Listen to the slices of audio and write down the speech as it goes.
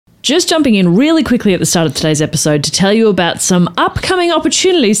Just jumping in really quickly at the start of today's episode to tell you about some upcoming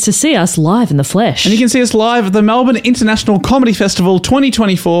opportunities to see us live in the flesh. And you can see us live at the Melbourne International Comedy Festival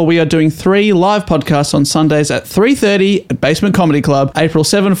 2024. We are doing 3 live podcasts on Sundays at 3:30 at Basement Comedy Club, April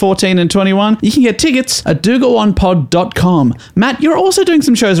 7, 14 and 21. You can get tickets at dogoonpod.com. Matt, you're also doing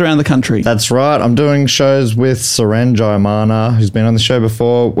some shows around the country. That's right. I'm doing shows with Seren Jayamana, who's been on the show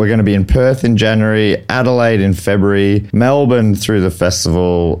before. We're going to be in Perth in January, Adelaide in February, Melbourne through the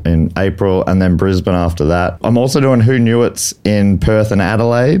festival in April, and then Brisbane after that. I'm also doing Who Knew It's in Perth and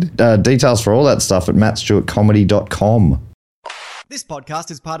Adelaide. Details for all that stuff at mattstewartcomedy.com. This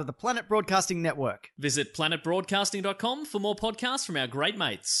podcast is part of the Planet Broadcasting Network. Visit planetbroadcasting.com for more podcasts from our great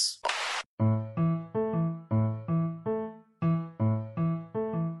mates.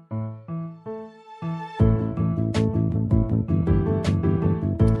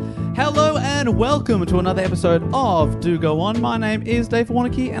 Hello and welcome to another episode of Do Go On. My name is Dave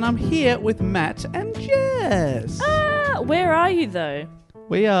Warnocky and I'm here with Matt and Jess. Where are you, though?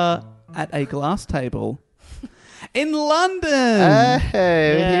 We are at a glass table in London.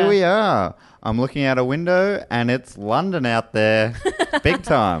 Hey, Yeah. Here we are. I'm looking out a window and it's London out there. Big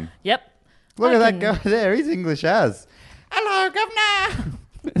time. Yep. Look at that guy there. He's English as. Hello, Governor.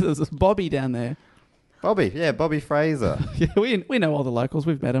 There's this Bobby down there. Bobby Fraser. Yeah, we know all the locals.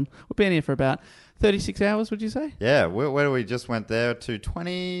 We've met them. We've been here for about 36 hours, would you say? Yeah, where we just went there to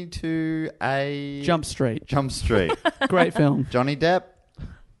 22A... Jump Street. Jump Street. Great film. Johnny Depp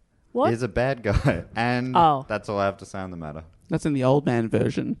What? is a bad guy. And that's all I have to say on the matter. That's in the old man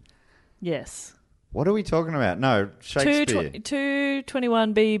version. Yes. What are we talking about? No, Shakespeare.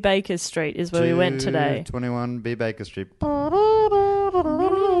 221B Baker Street is where we went today. 21B Baker Street.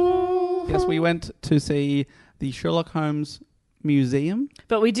 Yes, we went to see the Sherlock Holmes Museum.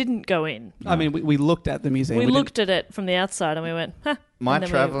 But we didn't go in. I mean, we looked at the museum. We looked at it from the outside and we went, huh. My and then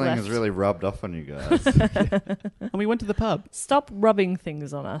we travelling left. has really rubbed off on you guys. And we went to the pub. Stop rubbing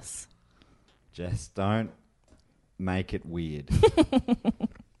things on us. Just don't make it weird.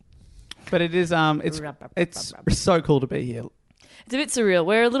 But it is it's so cool to be here. It's a bit surreal.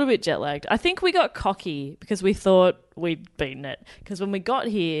 We're a little bit jet lagged. I think we got cocky because we thought we'd beaten it. Because when we got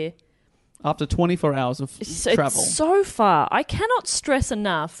here, After 24 hours of travel. it's so far. I cannot stress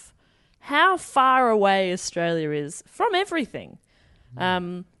enough how far away Australia is from everything,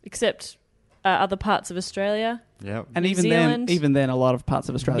 except other parts of Australia. Yep. And New even Zealand. then, a lot of parts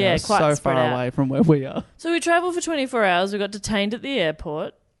of Australia Yeah, are quite so spread far out. away from where we are. So we travelled for 24 hours. We got detained at the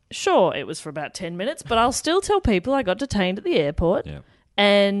airport. Sure, it was for about 10 minutes, but I'll still tell people I got detained at the airport. Yep.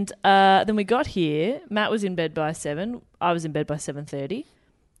 And then we got here. Matt was in bed by 7. I was in bed by 7:30.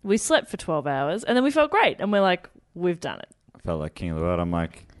 We slept for 12 hours, and then we felt great. And we're like, we've done it. I felt like king of the world. I'm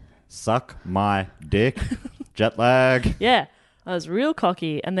like, suck my dick. Jet lag. Yeah, I was real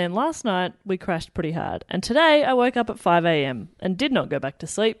cocky. And then last night, we crashed pretty hard. And today, I woke up at 5 a.m. and did not go back to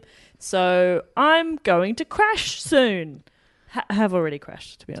sleep. So I'm going to crash soon. Have already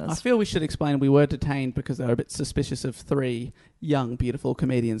crashed, to be I honest. feel we should explain we were detained because they were a bit suspicious of 3 young, beautiful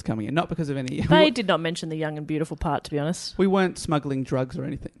comedians coming in. Not because of any... They did not mention the young and beautiful part, to be honest. We weren't smuggling drugs or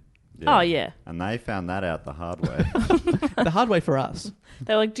anything. Oh, yeah. And they found that out the hard way. The hard way for us.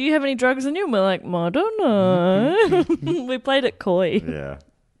 They're like, do you have any drugs on you? And we're like, I don't know. We played it coy. Yeah.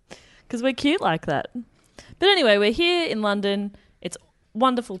 Because we're cute like that. But anyway, we're here in London. It's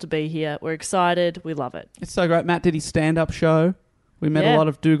wonderful to be here. We're excited. We love it. It's so great. Matt did his stand-up show. We met a lot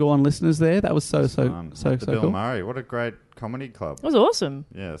of Do Go On listeners there. That was so Bill cool. Murray. What a great comedy club. It was awesome.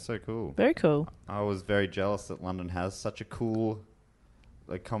 Yeah, so cool. Very cool. I was very jealous that London has such a cool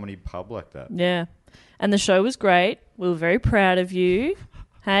comedy pub like that. Yeah. And the show was great. We were very proud of you.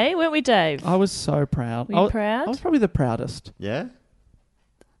 Hey, weren't we, Dave? I was so proud. Were you proud? I was probably the proudest. Yeah?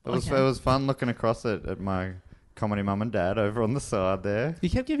 It was fun looking across at my comedy mum and dad over on the side there. You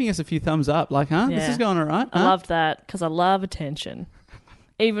kept giving us a few thumbs up, like, huh? This Yeah. is going all right. I huh? loved that because I love attention.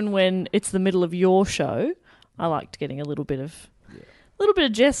 Even when it's the middle of your show, I liked getting a little bit of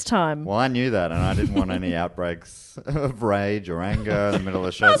Jess time. Well, I knew that, and I didn't want any outbreaks of rage or anger in the middle of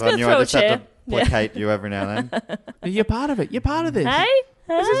the show. So I gonna knew throw I a just had chair. to placate you every now and then. You're part of it. You're part of this. Hey?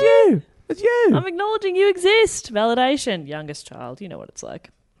 This is you. It's you. I'm acknowledging you exist. Validation. Youngest child. You know what it's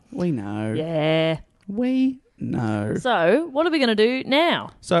like. We know. Yeah. We know. So, what are we going to do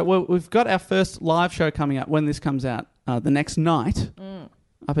now? So we've got our first live show coming up when this comes out the next night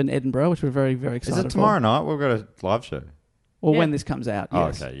up in Edinburgh, which we're very, very excited Is for. it tomorrow night? We've got a live show. Or Yeah. when this comes out,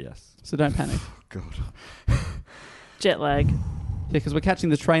 yes. Oh, okay, yes. So don't panic. God. Jet lag. Yeah, because we're catching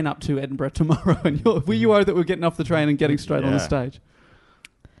the train up to Edinburgh tomorrow, and you are that we're getting off the train and getting straight on the Yeah. stage.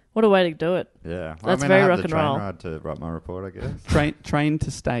 What a way to do it. Yeah. That's I very have rock the and train roll. ride to write my report, I guess. Train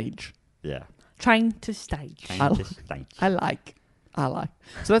to stage. Yeah. Train to stage. I like.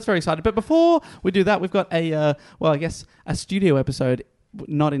 So that's very exciting. But before we do that, we've got a studio episode,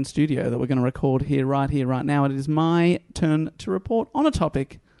 not in studio, that we're going to record right here, right now. And it is my turn to report on a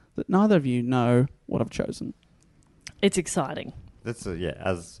topic that neither of you know what I've chosen. It's exciting. That's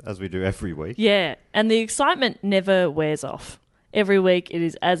as we do every week. Yeah, and the excitement never wears off. Every week it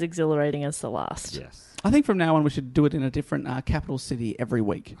is as exhilarating as the last. Yes. I think from now on we should do it in a different capital city every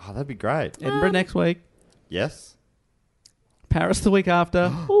week. Oh, that'd be great. Edinburgh next week. Yes. Paris the week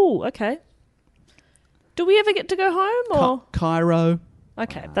after. Ooh, okay. Do we ever get to go home or? Cairo.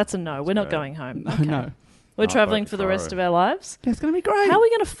 Okay, that's a no. We're not great. going home. No, Okay. no. We're Oh, travelling but for the rest Cairo. of our lives. Yeah, it's going to be great. How are we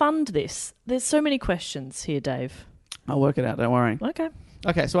going to fund this? There's so many questions here, Dave. I'll work it out, don't worry. Okay.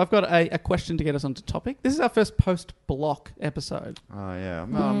 Okay, so I've got a question to get us onto topic. This is our first post-block episode. Oh, yeah.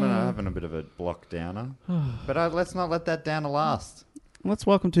 I'm having a bit of a block downer. But let's not let that downer last. Let's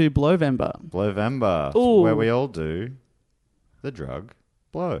welcome to Blowvember. Blowvember, Ooh. where we all do the drug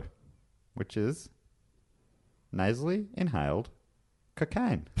blow, which is nasally inhaled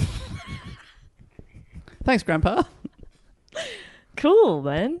cocaine. Thanks, Grandpa. Cool,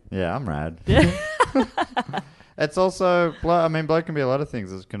 man. Yeah, I'm rad. Yeah. It's also blow. I mean, blow can be a lot of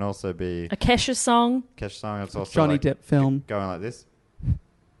things. It can also be A Kesha song. Kesh song. It's also Johnny like Depp film. going like this.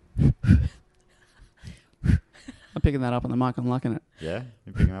 I'm picking that up on the mic. I'm liking it. Yeah,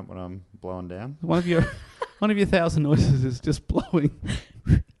 you picking up when I'm blowing down. One of your 1,000 noises is just blowing.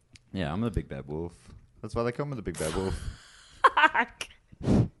 Yeah, I'm the big bad wolf. That's why they call me the big bad wolf.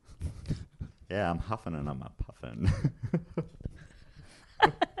 Yeah, I'm huffing and I'm a puffing.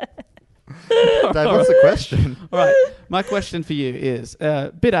 Dave, what's the question? All right, my question for you is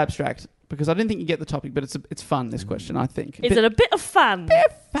a bit abstract because I didn't think you get the topic, but it's fun. This question, I think. Is it a bit of fun?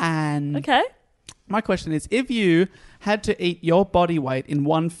 Fun? Okay. My question is: if you had to eat your body weight in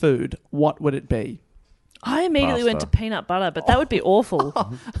one food, what would it be? I immediately went to Pasta. peanut butter, but that would be awful.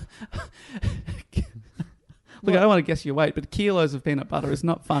 Look, I don't want to guess your weight, but kilos of peanut butter is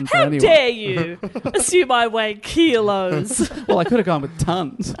not fun for How anyone. dare you assume I weigh kilos? Well, I could have gone with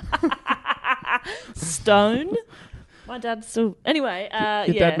tons. Stone? My dad still... Anyway,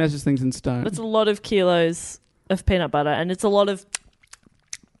 Your yeah. dad measures things in stone. That's a lot of kilos of peanut butter, and it's a lot of...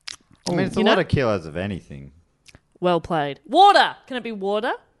 I mean, it's a You lot know? of kilos of anything. Well played. Water! Can it be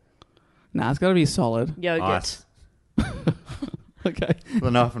water? Nah, it's got to be solid. Yogurt. Ice. Okay. The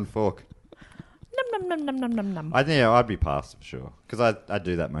knife and fork. Nom, nom, nom, nom, nom, nom, nom. I think I'd be pasta for sure. Because I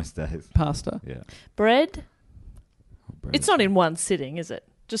do that most days. Pasta. Yeah. Bread? Bread It's is- not in one sitting, is it?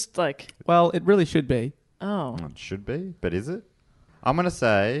 Just like... Well, it really should be. Oh. It should be, but is it? I'm going to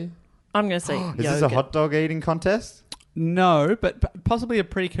say... I'm going to say yogurt. Is this a hot dog eating contest? No, but possibly a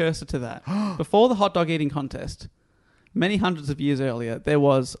precursor to that. Before the hot dog eating contest, many hundreds of years earlier, there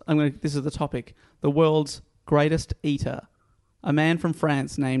was, this is the topic, the world's greatest eater, a man from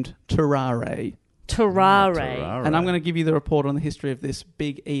France named Tarrare. Tarrare. Tarrare. And I'm going to give you the report on the history of this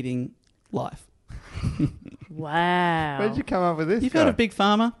big eating life. Wow. Where did you come up with this? You've guy? heard of Big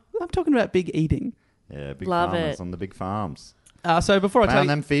Pharma? I'm talking about big eating. Yeah, big Love farmers it. on the big farms. So before I tell Found you,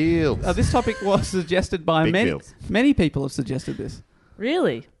 them fields. this topic was suggested by Big many, fields. many people have suggested this.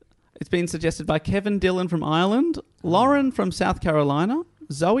 Really? It's been suggested by Kevin Dillon from Ireland, Lauren from South Carolina,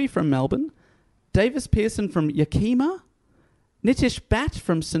 Zoe from Melbourne, Davis Pearson from Yakima, Nitish Bhatt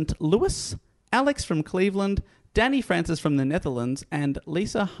from St. Louis, Alex from Cleveland, Danny Francis from the Netherlands, and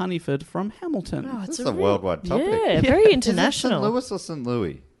Lisa Honeyford from Hamilton. Oh, This it's is a worldwide topic. Yeah, Yeah. very Is it international. St. Louis or St.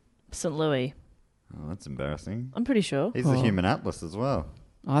 Louis? St. Louis. Oh, that's embarrassing. I'm pretty sure. He's the human atlas as well.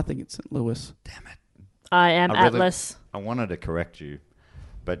 I think it's St. Louis. I am I really- Atlas. I wanted to correct you,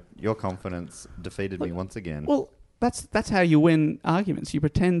 but your confidence defeated me once again. Well, that's how you win arguments. You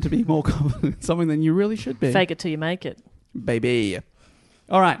pretend to be more confident in something than you really should be. Fake it till you make it. Baby.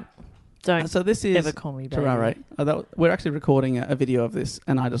 All right. Don't So this is ever call me baby. Tarrare. We're actually recording a video of this,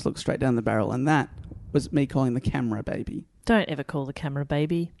 and I just looked straight down the barrel, and that was me calling the camera baby. Don't ever call the camera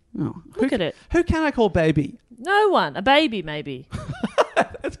baby. Oh, Look at it. Who can I call baby? No one. A baby, maybe.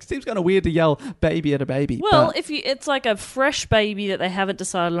 It seems kind of weird to yell baby at a baby. Well, but it's like a fresh baby that they haven't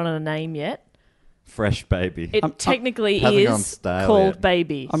decided on a name yet. Fresh baby. It technically hasn't gone is stale called yet.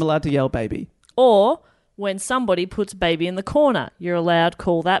 baby. I'm allowed to yell baby. Or when somebody puts baby in the corner, you're allowed to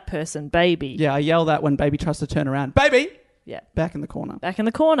call that person baby. Yeah, I yell that when baby tries to turn around. Baby! Yeah. Back in the corner. Back in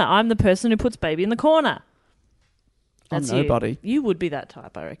the corner. I'm the person who puts baby in the corner. I'm That's nobody. You would be that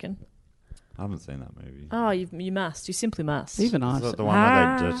type, I reckon. I haven't seen that movie. Oh, you must. You simply must. Even I. Is that the one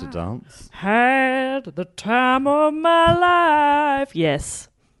where they dirty dance? Had the time of my life. Yes.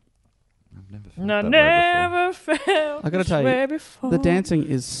 never felt No, that way never felt I gotta this tell you, way before. The dancing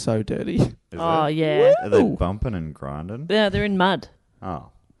is so dirty. before. Is Oh, it? yeah. Are they Woo! bumping and grinding? Yeah, they're in mud. Oh,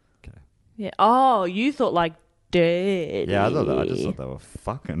 okay. Yeah. Oh, you thought like dirty. Yeah, I just thought they were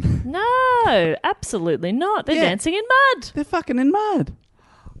fucking. No, absolutely not. They're Yeah. dancing in mud. They're fucking in mud.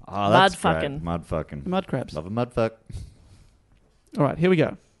 Oh, that's Mud great. fucking. Mud fucking. Mud crabs. Love a mud fuck. All right, here we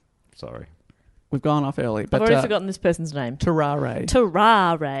go. Sorry. We've gone off early, I've but already forgotten this person's name. Tarrare.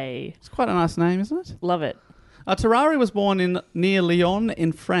 Tarrare. It's quite a nice name, isn't it? Love it. Tarrare was born near Lyon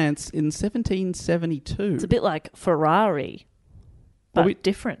in France in 1772. It's a bit like Ferrari, but Well,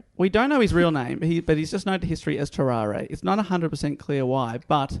 different. We don't know his real name, but he's just known to history as Tarrare. It's not 100% clear why,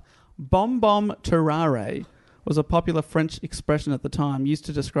 but Bonbon Tarrare was a popular French expression at the time used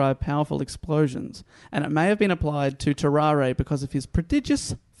to describe powerful explosions, and it may have been applied to Tarrare because of his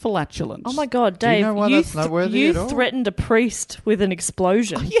prodigious flatulence. Oh my God, Do you Dave! know why that's noteworthy you at all? threatened a priest with an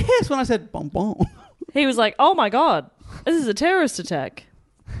explosion. Yes, when I said bonbon. He was like, "Oh my God, this is a terrorist attack."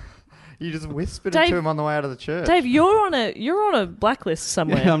 You just whispered Dave- it to him on the way out of the church. Dave, you're on a blacklist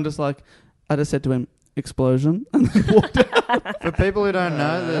somewhere. Yeah, I'm just like, I just said to him, explosion, and then walked out. For people who don't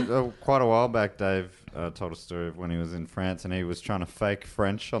know, that quite a while back, Dave told a story of when he was in France and he was trying to fake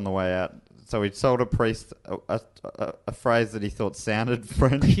French on the way out. So he told a priest a phrase that he thought sounded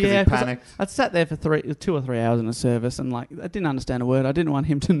French because Yeah, he 'cause panicked. I'd sat there for 2 or 3 hours in a service, and like I didn't understand a word. I didn't want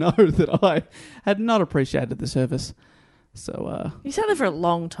him to know that I had not appreciated the service. So You sat there for a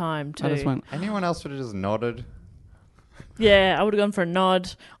long time too. I just went, Anyone else would have just nodded. Yeah, I would have gone for a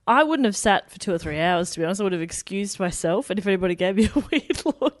nod. I wouldn't have sat for 2 or 3 hours, to be honest. I would have excused myself, and if anybody gave me a weird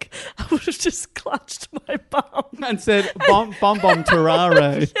look, I would have just clutched my bum. and said, bonbon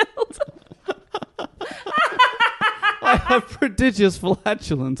Tarrare. I have prodigious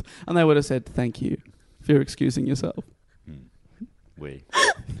flatulence. And they would have said, thank you for excusing yourself. We.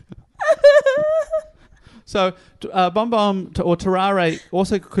 So, Bonbon or Tarrare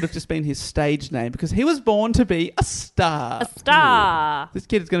also could have just been his stage name because he was born to be a star. A star. This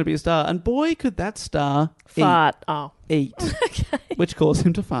kid is going to be a star. And boy, could that star Fart. Oh. eat, which caused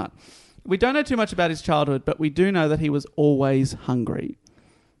him to fart. We don't know too much about his childhood, but we do know that he was always hungry.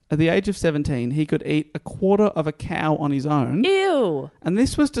 At the age of 17, he could eat a quarter of a cow on his own. Ew. And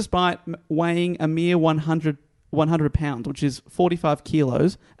this was despite weighing a mere 100 pounds, which is 45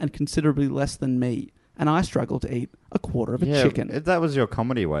 kilos and considerably less than me. And I struggled to eat a quarter of a chicken. That was your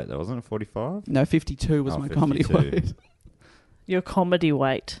comedy weight, though, wasn't it? 45? No, 52 was my comedy 52. weight. Your comedy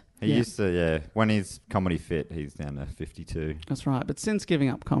weight. He Yeah. used to, when he's comedy fit, he's down to 52. That's right. But since giving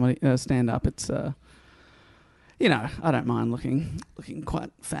up comedy stand-up, it's, I don't mind looking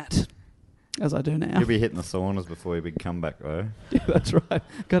quite fat, as I do now. He'll be hitting the saunas before your big comeback, though. Yeah, that's right.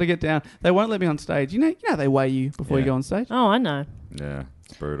 Got to get down. They won't let me on stage. You know they weigh you before you Yeah. go on stage? Oh, I know. Yeah,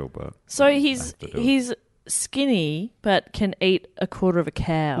 it's brutal, but... So I he's have to do it. he's skinny, but can eat a quarter of a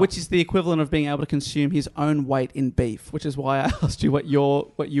cow. Which is the equivalent of being able to consume his own weight in beef, which is why I asked you what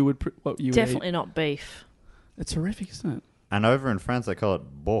you would definitely eat. not beef. It's horrific, isn't it? And over in France, they call it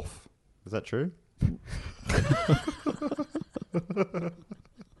bof. Is that true?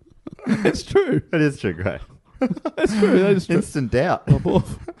 It's true. It is true, great. It's true. That is true. Instant doubt.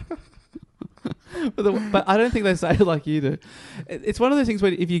 But I don't think they say it like you do. It's one of those things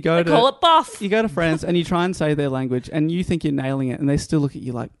where if you go They call it buff. you go to France and you try and say their language and you think you're nailing it and they still look at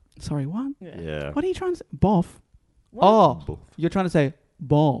you like, sorry, what? Yeah. What are you trying to say? Boff. What? Oh, Boff. you're trying to say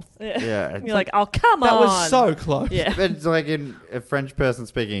boff. Yeah. It's You're like, oh, come That on. was so close. Yeah. It's like in a French person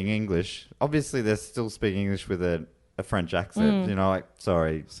speaking English. Obviously, they're still speaking English with a French accent. You know, like,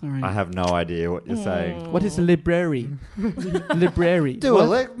 sorry, I have no idea what you're saying. What is library? Library. Do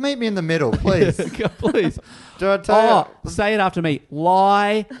What? it. Meet me in the middle, please. Please. Do I tell Say it after me.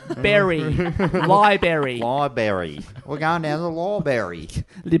 Library. Library. you? Lawberry. We're going down the Lawberry.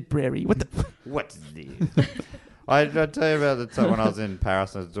 Library. What the? What's this? I tell you about the time when I was in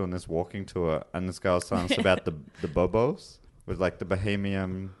Paris. I was doing this walking tour, and this guy was telling us about the bobos with like the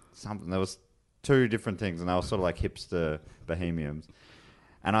bohemian something. There was 2 different things, and they were sort of like hipster bohemians.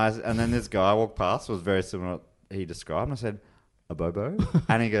 And then this guy walked past, was very similar to what he described. And I said, "A bobo,"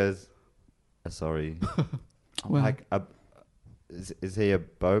 and he goes, "Sorry." I'm Well. like, "Is he a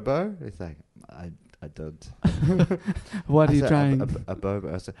bobo?" He's like, "I don't." What are I you said, trying? A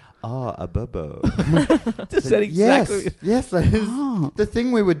bobo. I said, a bobo. Just said exactly. Yes, that is the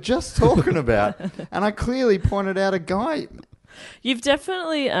thing we were just talking about. And I clearly pointed out a guy. You've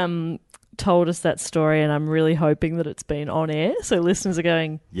definitely told us that story, and I'm really hoping that it's been on air. So listeners are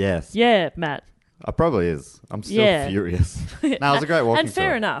going, Yes. yeah, Matt. I probably is. I'm still Yeah. furious. No, it was a great walking And fair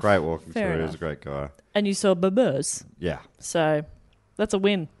tour. enough. Great walking Fair tour. He was enough. a great guy. And you saw babers. Yeah. So that's a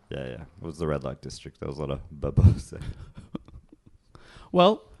win. Yeah. It was the red light district. There was a lot of babos there.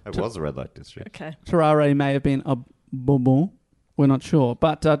 Well, It was a red light district. Okay. Tarrare may have been a bonbon. We're not sure.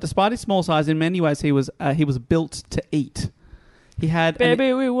 But despite his small size, in many ways he was built to eat. He had...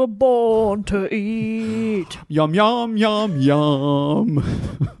 Baby, we were born to eat. Yum, yum, yum, yum.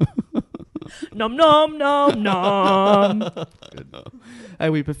 Nom, nom, nom, nom. Hey,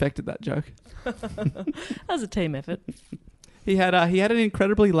 we perfected that joke. That was a team effort. He had an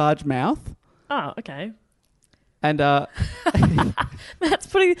incredibly large mouth. Oh, okay. And He's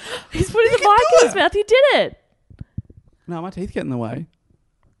putting the mic in his mouth. He did it. no, my teeth get in the way.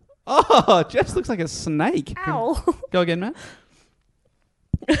 Oh, Jess looks like a snake. Ow. Go again, Matt.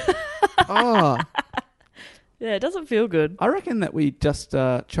 Oh, Yeah, it doesn't feel good. I reckon that we just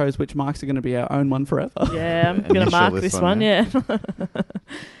chose which mics are going to be our own one forever. Yeah, I'm going to Initial mark this this one, one, yeah.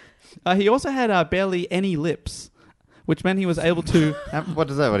 He also had barely any lips, which meant he was able to...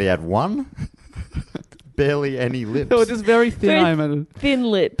 What is that? What, he had one? Barely any lips. They were just very thin, Very I imagine. Thin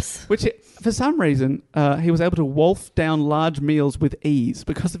lips. Which, for some reason, he was able to wolf down large meals with ease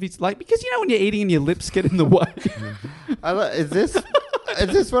because of his... because you know when you're eating and your lips get in the way? Is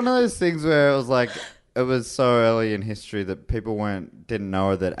this one of those things where it was like... It was so early in history that people didn't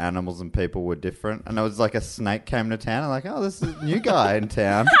know that animals and people were different, and it was like a snake came to town and like, oh, this is a new guy in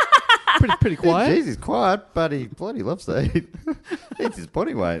town. pretty quiet. Jeez, he's quiet, but he bloody loves to eat. Eats his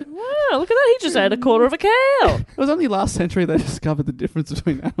body weight. Wow, look at that. He just ate a quarter of a cow. It was only last century they discovered the difference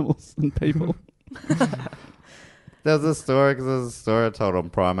between animals and people. There was a story I told on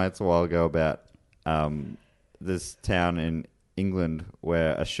Primates a while ago about this town in England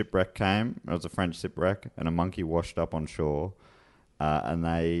where a shipwreck came. It was a French shipwreck, and a monkey washed up on shore, and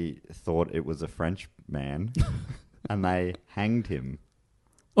they thought it was a French man, and they hanged him.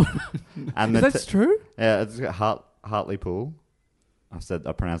 And That's true? Yeah, it's Hartlepool.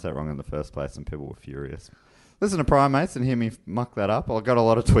 I pronounced that wrong in the first place, and people were furious. Listen to Primates and hear me muck that up. I got a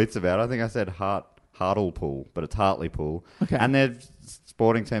lot of tweets about it. I think I said Hartlepool, but it's Hartlepool. Okay. And their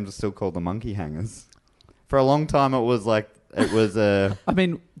sporting teams are still called the Monkey Hangers. For a long time, it was a... I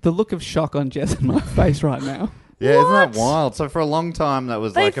mean, the look of shock on Jess and my face right now. Yeah, What? isn't that wild? So for a long time, that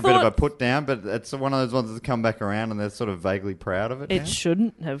was They like a bit of a thought- put down, but it's one of those ones that's come back around and they're sort of vaguely proud of it. It now.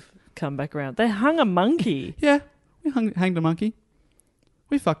 shouldn't have come back around. They hung a monkey. Yeah, we hanged a monkey.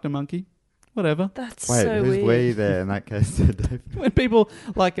 We fucked a monkey. Whatever. That's Wait, so who's weird. we there in that case, Dave? When people,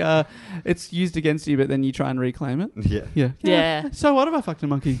 it's used against you, but then you try and reclaim it. Yeah. Yeah. Yeah. So what if I fucked a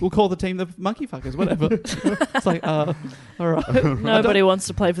monkey? We'll call the team the monkey fuckers, whatever. It's like, all right. Nobody wants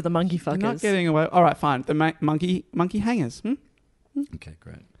to play for the monkey You're fuckers. not getting away. All right, fine. The monkey hangers. Okay,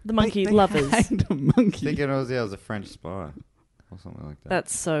 great. The monkey They lovers. hanged a monkey. Thinking it was a French spy or something like that.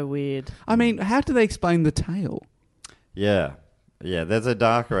 That's so weird. I mean, how do they explain the tail? Yeah. Yeah, there's a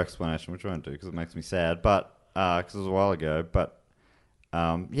darker explanation, which I won't do because it makes me sad, but because it was a while ago. But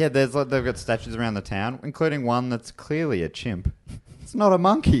they've got statues around the town, including one that's clearly a chimp. It's not a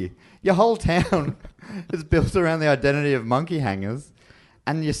monkey. Your whole town is built around the identity of monkey hangers,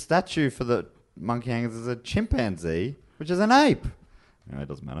 and your statue for the monkey hangers is a chimpanzee, which is an ape. Anyway, it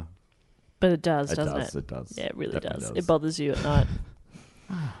doesn't matter. But it does, It doesn't does, it? it does. Yeah, it really Definitely does. does. It bothers you at night.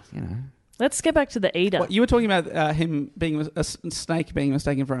 You know. Let's get back to the eater. What, you were talking about him being a snake being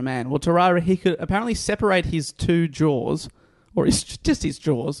mistaken for a man. Well, Tarrare, he could apparently separate his two jaws, or just his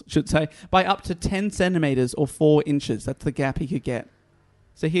jaws, should say, by up to 10 centimetres or 4 inches. That's the gap he could get.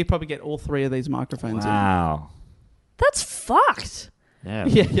 So he'd probably get all 3 of these microphones Wow. That's fucked. Yeah.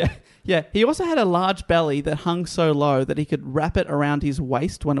 in. Yeah. He also had a large belly that hung so low that he could wrap it around his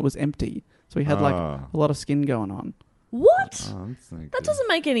waist when it was empty. So he had a lot of skin going on. What? Oh, that's no That good. doesn't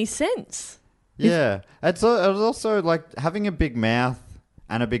make any sense. Yeah. It was also like having a big mouth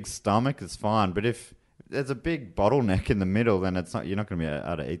and a big stomach is fine, but if there's a big bottleneck in the middle, then you're not going to be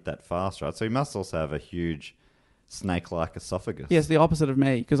able to eat that fast, right? So you must also have a huge snake-like esophagus. Yes, the opposite of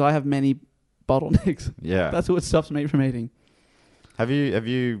me, because I have many bottlenecks. Yeah. That's what stops me from eating. Have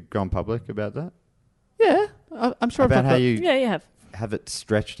you gone public about that? Yeah, I'm sure About I've how talked you Yeah, you have. have it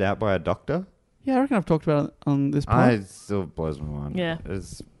stretched out by a doctor? Yeah, I reckon I've talked about it on this pod. It still blows my mind. Yeah.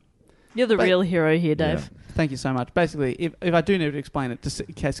 It's, You're the But- real hero here, Dave. Thank you so much. Basically, if I do need to explain it, just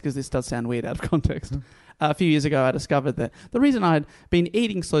in case, because this does sound weird out of context. A few years ago, I discovered that the reason I'd been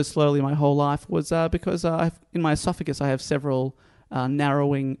eating so slowly my whole life was because in my esophagus I have several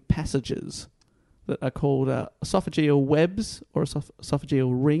narrowing passages that are called esophageal webs or esophageal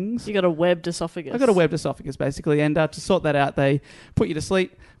rings. You got a webbed esophagus. I got a webbed esophagus, basically, and to sort that out, they put you to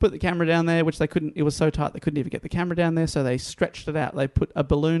sleep, put the camera down there, which they couldn't. It was so tight they couldn't even get the camera down there, so they stretched it out. They put a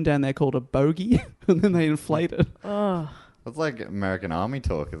balloon down there called a bogey, and then they inflate it. Oh, That's like American Army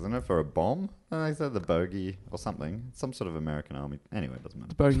talk, isn't it, for a bomb? They said the bogey or something. Some sort of American Army. Anyway, it doesn't matter.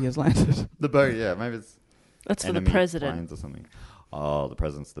 The bogey has landed. The bogey, yeah. Maybe it's That's for the enemy president. planes or something. Oh, the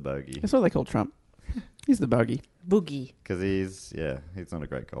president's the bogey. That's what they call Trump. He's the bogey. Boogie. Because he's not a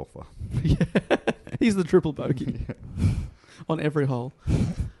great golfer. He's the triple bogey on every hole.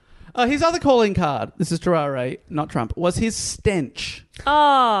 His other calling card, this is Tarrare, not Trump, was his stench.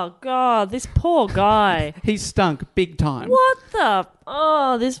 Oh, God, this poor guy. He stunk big time. What the...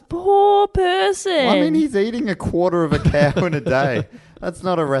 Oh, this poor person. Well, I mean, he's eating a quarter of a cow in a day. That's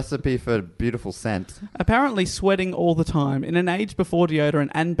not a recipe for beautiful scent. Apparently sweating all the time. In an age before deodorant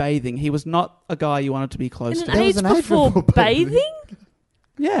and bathing, he was not a guy you wanted to be close In to. an age before bathing?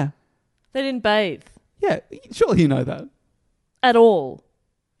 Yeah. They didn't bathe Yeah, surely you know that. at all.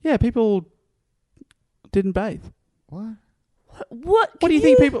 Yeah, people didn't bathe. What? What What do you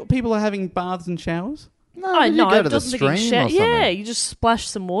think people are having baths and showers? No, I did know. you go It to the doesn't think stream or something? yeah, you just splash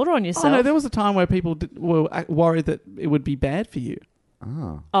some water on yourself. Oh no, there was a time where people were worried that it would be bad for you.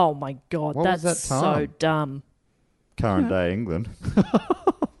 Oh, Oh my God, What was that's that so time? dumb. current day England.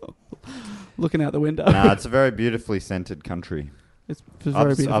 Looking out the window. No, it's a very beautifully scented country. It's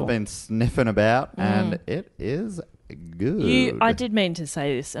very beautiful. I've been sniffing about, and it is good. I did mean to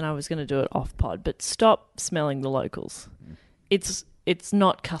say this, and I was going to do it off pod, but stop smelling the locals. It's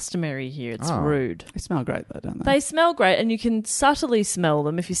not customary here. It's rude. They smell great though, don't they? They smell great, and you can subtly smell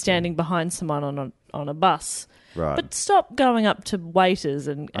them if you're standing behind someone on a bus. Right. But stop going up to waiters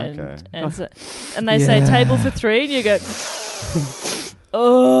and Okay. they say table for 3, and you go,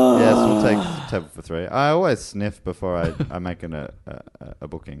 oh. Yes, we'll take table for 3. I always sniff before I make a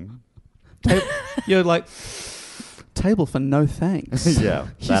booking. You're like, table for no thanks. Yeah.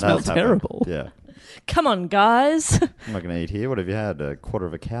 You that smell has happened. terrible. Yeah. Come on, guys. I'm not going to eat here. What have you had? A quarter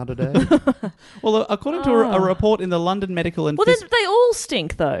of a cow today? Well, according to a report in the London Medical and Well, they all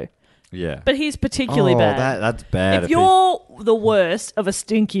stink, though. Yeah. But he's particularly bad. That's bad. If you're the worst of a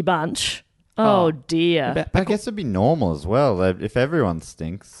stinky bunch, oh dear. I guess it'd be normal as well. If everyone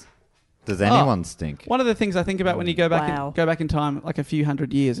stinks, does anyone stink? One of the things I think about when you go back Wow. go back in time, like a few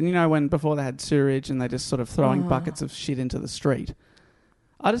hundred years, and you know when before they had sewerage and they just sort of throwing buckets of shit into the street.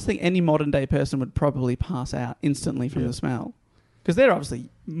 I just think any modern day person would probably pass out instantly from the smell. Because they're obviously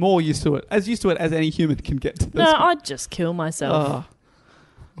more used to it as any human can get to the No, smell. I'd just kill myself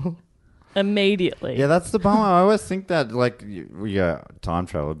immediately. Yeah, that's the bummer. I always think that, like, time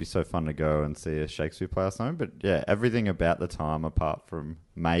travel would be so fun to go and see a Shakespeare play or something. But yeah, everything about the time, apart from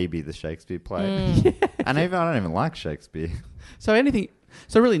maybe the Shakespeare play, and I don't even like Shakespeare. So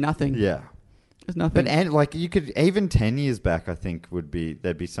really nothing. Yeah, There's nothing. but like you could even 10 years back, I think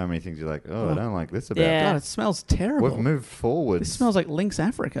there'd be so many things you're like, I don't like this about. Yeah. God, it smells terrible. We've moved forward. This smells like Lynx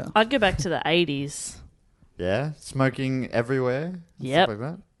Africa. I'd go back to the 80s. Yeah, smoking everywhere. Yep. Stuff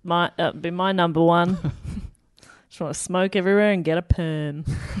like that. Be my number one. Just want to smoke everywhere and get a perm.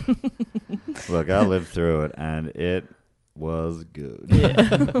 Look, I lived through it, and it was good.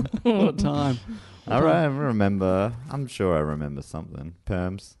 What a time. I'm sure I remember something.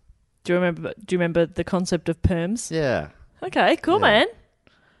 Perms. Do you remember the concept of perms? Yeah. Okay, cool, Yeah. man.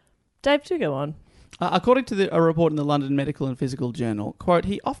 Dave, do go on. According to a report in the London Medical and Physical Journal, quote,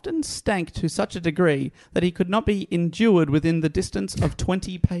 he often stank to such a degree that he could not be endured within the distance of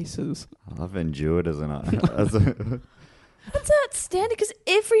 20 paces. I've endured as That's outstanding because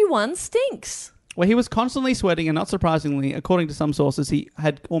everyone stinks. Well, he was constantly sweating, and not surprisingly, according to some sources, he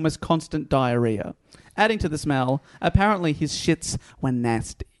had almost constant diarrhea. Adding to the smell, apparently his shits were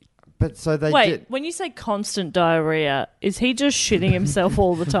nasty. But so they Wait, did. when you say constant diarrhea, is he just shitting himself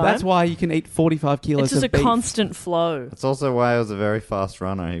all the time? That's why you can eat 45 kilos it's just of a beef. constant flow. That's also why he was a very fast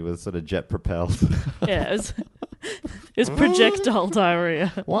runner. He was sort of jet propelled. Yeah, it was projectile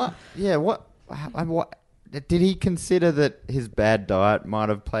diarrhea. What? Yeah. What? Did he consider that his bad diet might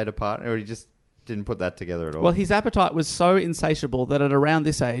have played a part, or he just didn't put that together at all? Well, his appetite was so insatiable that at around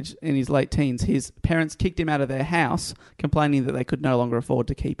this age, in his late teens, his parents kicked him out of their house, complaining that they could no longer afford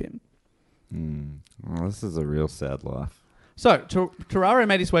to keep him. Well, this is a real sad life. So, Tarrare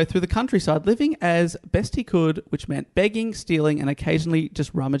made his way through the countryside, living as best he could, which meant begging, stealing, and occasionally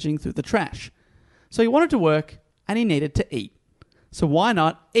just rummaging through the trash. So he wanted to work, and he needed to eat. So why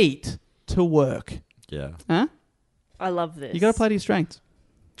not eat to work? Yeah. Huh? I love this. You got to play to your strengths.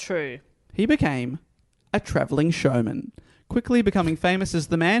 True. He became a travelling showman, quickly becoming famous as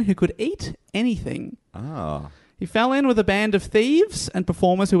the man who could eat anything. Oh. He fell in with a band of thieves and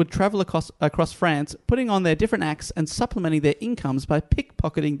performers who would travel across France, putting on their different acts and supplementing their incomes by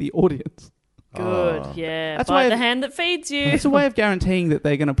pickpocketing the audience. Good, yeah. That's Bite why the hand that feeds you. It's a way of guaranteeing that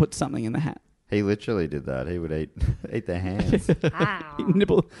they're going to put something in the hat. He literally did that. He would eat their hands.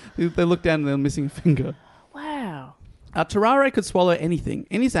 Nibble. They look down and they're missing a finger. Wow. Tarrare could swallow anything.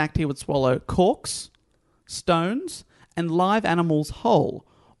 In his act, he would swallow corks, stones, and live animals whole,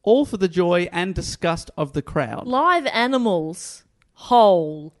 all for the joy and disgust of the crowd. Live animals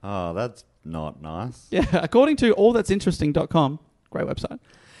whole. Oh, that's not nice. Yeah, according to allthat'sinteresting.com, great website,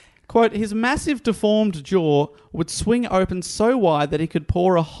 quote, his massive deformed jaw would swing open so wide that he could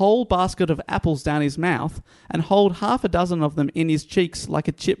pour a whole basket of apples down his mouth and hold half a dozen of them in his cheeks like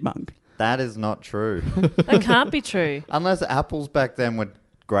a chipmunk. That is not true. That can't be true. Unless apples back then were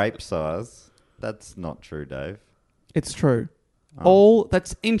grape size. That's not true, Dave. It's true. All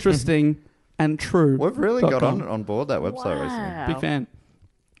that's interesting and true. We've really got on board that website recently. Big fan.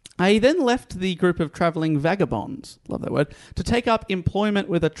 He then left the group of travelling vagabonds, love that word, to take up employment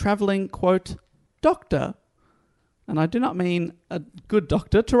with a travelling, quote, doctor. And I do not mean a good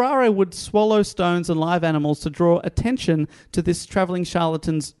doctor. Tarrare would swallow stones and live animals to draw attention to this travelling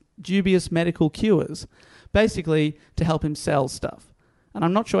charlatan's dubious medical cures, basically to help him sell stuff. And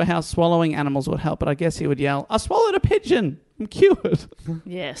I'm not sure how swallowing animals would help, but I guess he would yell, I swallowed a pigeon! I'm cured!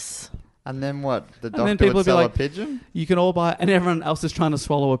 Yes. And then what? The And then doctor people would would be sell like, a pigeon? You can all buy... And everyone else is trying to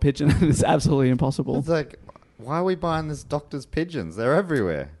swallow a pigeon, and it's absolutely impossible. It's like, why are we buying this doctor's pigeons? They're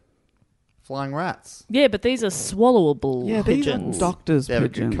everywhere. Flying rats. Yeah, but these are swallowable Yeah, these pigeons. are doctor's They're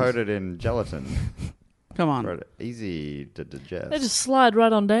pigeons. coated in gelatin. Come on. Right, easy to digest. They just slide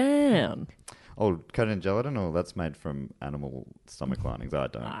right on down. Oh, coated in gelatin? Oh, that's made from animal stomach linings. I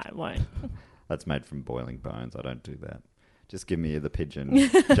don't. I won't. That's made from boiling bones. I don't do that. Just give me the pigeon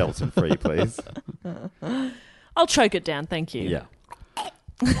gelatin free, please. I'll choke it down, thank you. Yeah.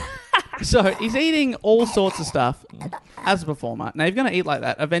 So he's eating all sorts of stuff as a performer. Now, if you're going to eat like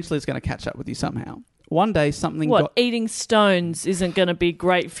that, eventually it's going to catch up with you somehow. One day something What, eating stones isn't going to be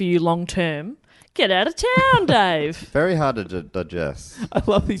great for you long term? Get out of town, Dave. Very hard to digest. I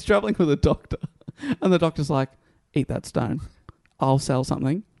love he's travelling with a doctor. And the doctor's like, eat that stone. I'll sell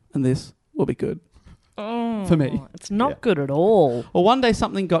something, and this will be good for me. It's not Yeah. good at all. Well, one day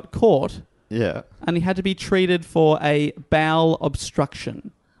something got caught, Yeah. and he had to be treated for a bowel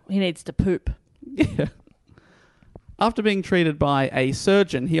obstruction. He needs to poop. Yeah. After being treated by a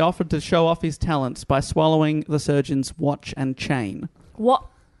surgeon, he offered to show off his talents by swallowing the surgeon's watch and chain. What?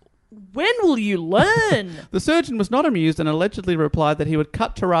 When will you learn? The surgeon was not amused and allegedly replied that he would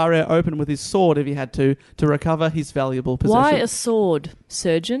cut Tarrare open with his sword if he had to recover his valuable possession. Why a sword,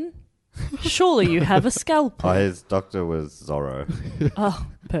 surgeon? Surely you have a scalpel. Oh, his doctor was Zorro. Oh,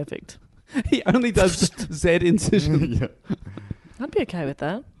 perfect. He only does Z incision. Yeah. I'd be okay with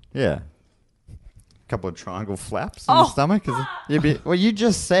that. Yeah. Couple of triangle flaps in the stomach. Well, you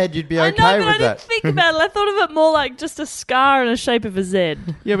just said you'd be okay I know, but with I didn't that. think about it. I thought of it more like just a scar in the shape of a Z.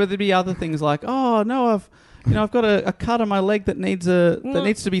 Yeah, but there'd be other things like, oh no, I've got a cut on my leg that needs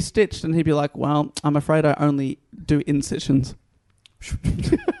to be stitched, and he'd be like, well, I'm afraid I only do incisions.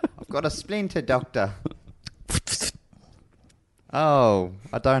 I've got a splinter, doctor. Oh,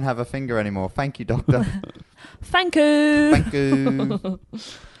 I don't have a finger anymore. Thank you, doctor. Thank you. Thank you.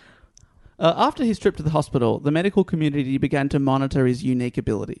 After his trip to the hospital, the medical community began to monitor his unique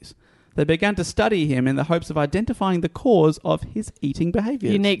abilities. They began to study him in the hopes of identifying the cause of his eating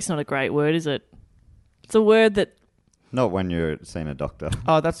behaviours. Unique's not a great word, is it? It's a word that Not when you're seeing a doctor.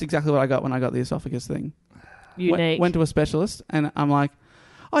 Oh, that's exactly what I got when I got the esophagus thing. unique. Went to a specialist, and I'm like,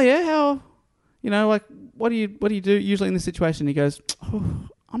 oh yeah, how, like, what do you do usually in this situation? He goes, oh,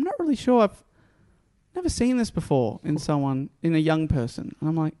 I'm not really sure. I've never seen this before in a young person. And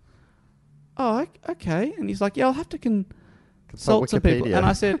I'm like, oh, okay. And he's like, yeah, I'll have to consult some people. Wikipedia. And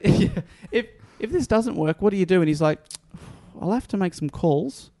I said, yeah, if this doesn't work, what do you do? And he's like, I'll have to make some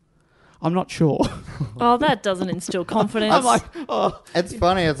calls. I'm not sure. Oh, that doesn't instill confidence. I'm like, oh. It's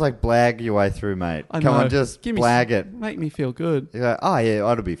funny. It's like blag your way through, mate. I Come know. on, just Give me blag it. Make me feel good. You're like, oh,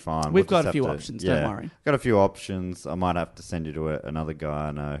 yeah, it'll be fine. We've We'll got just a few have to- options, don't worry. Got a few options. I might have to send you to another guy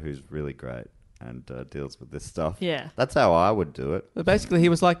I know who's really great and deals with this stuff. Yeah. That's how I would do it. But basically, he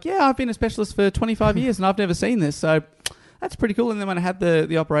was like, yeah, I've been a specialist for 25 years and I've never seen this. So that's pretty cool. And then when I had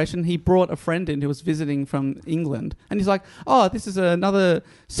the operation, he brought a friend in who was visiting from England. And he's like, oh, this is another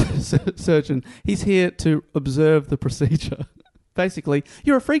surgeon. He's here to observe the procedure. Basically,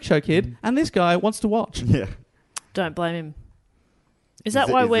 you're a freak show kid and this guy wants to watch. Yeah. Don't blame him. Is that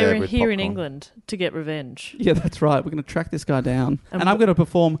He's why there we're with here in popcorn. England? To get revenge. Yeah, that's right. We're going to track this guy down. And And I'm going to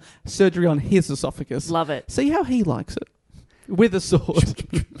perform surgery on his esophagus. Love it. See how he likes it. With a sword.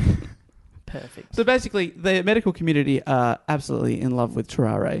 Perfect. So basically, the medical community are absolutely in love with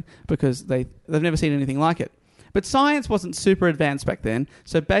Tarrare because they've never seen anything like it. But science wasn't super advanced back then,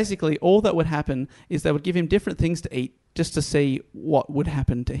 so basically all that would happen is they would give him different things to eat just to see what would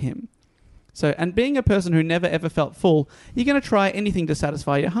happen to him. So, and being a person who never ever felt full, you're going to try anything to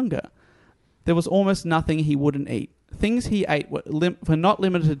satisfy your hunger. There was almost nothing he wouldn't eat. Things he ate were not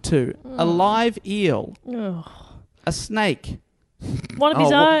limited to a live eel, a snake, One of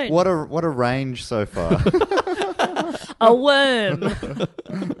his own. What a range so far. A worm.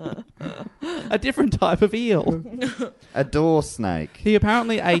 a different type of eel. A door snake. He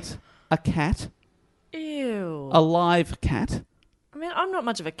apparently ate a cat, Ew. a live cat. I mean, I'm not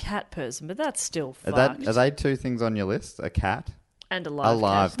much of a cat person, but that's still Are fucked. they two things on your list? A cat? And a live,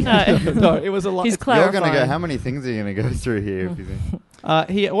 live cat. No. No, it was a live. He's You're clarifying. going to go, how many things are you going to go through here? If you think?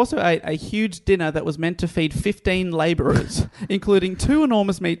 He also ate a huge dinner that was meant to feed 15 labourers, including 2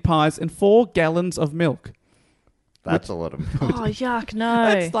 enormous meat pies and 4 gallons of milk. That's a lot of milk. Oh, yuck, no.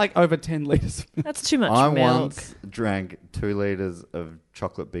 That's like over 10 litres. That's too much I milk. once drank 2 litres of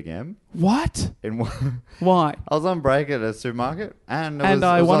chocolate Big M. What? In one. Why? I was on break at a supermarket and And it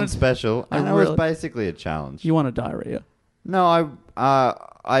I was on wanted- special I and it really- was basically a challenge. You wanted diarrhea. No,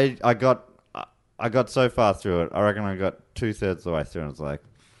 I got so far through it. I reckon I got 2/3 of the way through and I was like,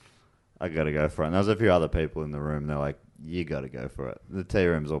 I got to go for it. And there was a few other people in the room. They're like, you got to go for it. The tea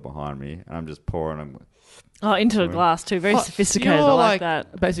room's all behind me and I'm just pouring them. Oh, into a glass too. Very Oh, sophisticated. You're I like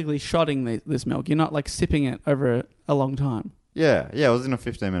that. basically shotting this milk. You're not like sipping it over a long time. Yeah, it was in a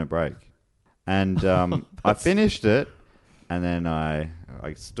 15-minute break. And I finished it and then I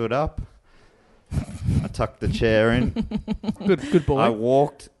stood up. I tucked the chair in. Good boy. I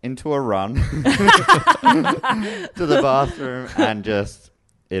walked into a run to the bathroom and just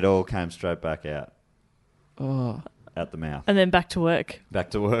it all came straight back out. Oh. Out the mouth. And then back to work.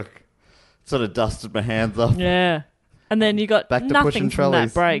 Back to work. Sort of dusted my hands off. Yeah. And then you got Back to nothing pushing from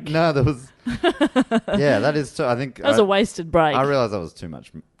trolleys. that break. No, there was. Yeah, that is. I think That was a wasted break. I realised that was too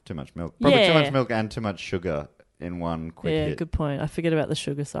much milk. Probably too Yeah. much milk and too much sugar in one quick Yeah, hit. good point. I forget about the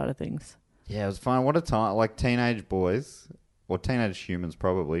sugar side of things. Yeah, it was fun. What a time! Like teenage boys or teenage humans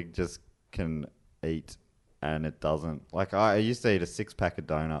probably just can eat, and it doesn't. Like I used to eat a 6-pack of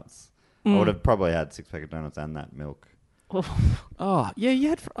donuts. I would have probably had 6-pack of donuts and that milk. Oh,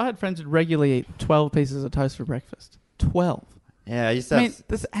 yeah, I had friends who regularly eat 12 pieces of toast for breakfast. 12. Yeah, I used to. I Have,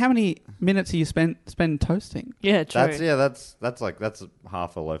 mean, how many minutes do you spend toasting? Yeah, true. that's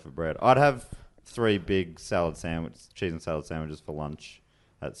half a loaf of bread. I'd have 3 big cheese and salad sandwiches for lunch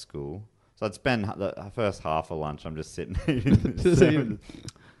at school. So I'd spend the first half of lunch. I'm just sitting eating. Just eating.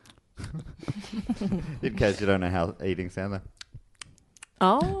 In case you don't know how eating sounds. Like.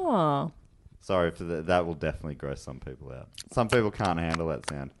 Oh. Sorry for that. Will definitely gross some people out. Some people can't handle that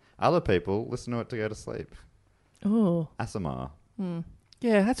sound. Other people listen to it to go to sleep. Oh. ASMR.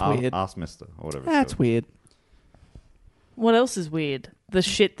 Yeah, that's weird. Ask Mister or whatever. That's weird. What else is weird? The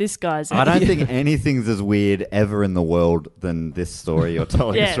shit this guy's I at. don't think anything's as weird ever in the world than this story you're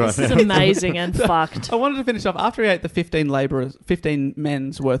telling Yeah, us right this is now. amazing and fucked. I wanted to finish off. After he ate the 15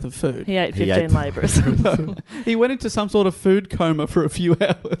 men's worth of food, He ate He 15 ate- labourers. he went into some sort of food coma for a few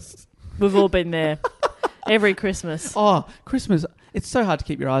hours. We've all been there. Every Christmas. Oh, Christmas. It's so hard to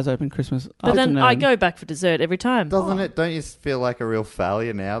keep your eyes open Christmas. But then I afternoon. go back for dessert every time. Doesn't it? Don't you feel like a real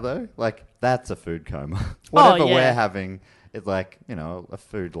failure now, though? Like, that's a food coma. Whatever yeah. we're having is like, a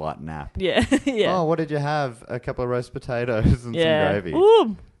food light nap. Yeah, yeah. Oh, what did you have? A couple of roast potatoes and yeah. some gravy.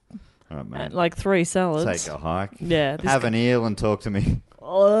 Ooh. All right, mate. And like 3 salads. Take a hike. Yeah. This Have an eel and talk to me.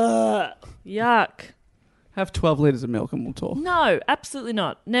 Ugh. Yuck. Have 12 litres of milk and we'll talk. No, absolutely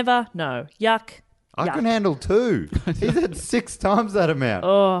not. Never. No. Yuck. I Yuck. can handle 2. He's had 6 times that amount.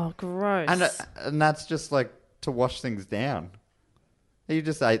 Oh, gross. And that's just like to wash things down. He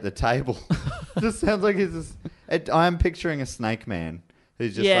just ate the table. Just sounds like he's just... I'm picturing a snake man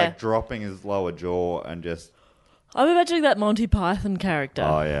who's just like dropping his lower jaw and just... I'm imagining that Monty Python character.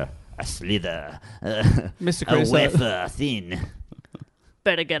 Oh, yeah. A slither. Mr. A Crusoe. wafer thin.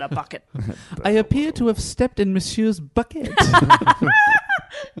 Better get a bucket. I appear to have stepped in Monsieur's bucket.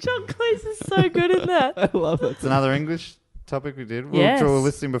 John Cleese is so good in that. I love it. It's another English topic we did. Yes. We were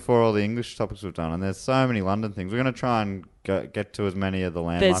listing before all the English topics we've done, and there's so many London things. We're going to try and get to as many of the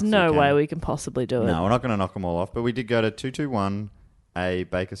landmarks. There's no as we way can. we can possibly do it. No, we're not going to knock them all off, but we did go to 221A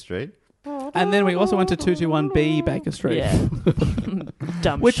Baker Street. And then we also went to 221B Baker Street. Yeah.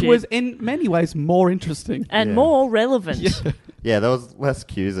 Dumb Which shit. was in many ways more interesting. And Yeah. more relevant. Yeah, there was less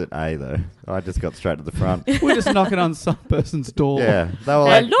queues at A, though. I just got straight to the front. We're just knocking on some person's door. Yeah, they were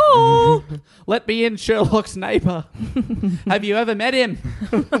like, Hello. Let me in, Sherlock's neighbour. Have you ever met him?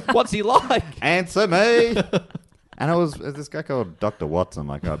 What's he like? answer me. And it was this guy called Dr. Watson.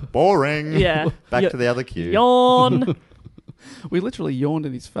 Like, boring. Yeah. Back to the other queue. Yawn. We literally yawned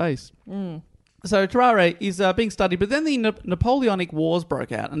in his face. So Tarrare is being studied, but then the Napoleonic Wars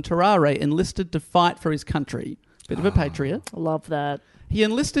broke out, and Tarrare enlisted to fight for his country. Bit of a patriot. Love that. He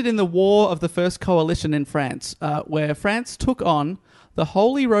enlisted in the War of the First Coalition in France, where France took on the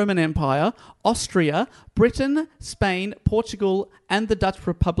Holy Roman Empire, Austria, Britain, Spain, Portugal, and the Dutch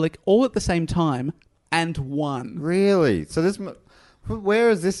Republic all at the same time, and won. Really? So where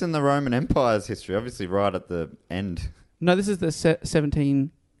is this in the Roman Empire's history? Obviously right at the end. No, this is the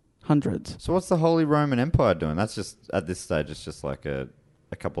 1700s. So what's the Holy Roman Empire doing? That's just, at this stage, it's just like a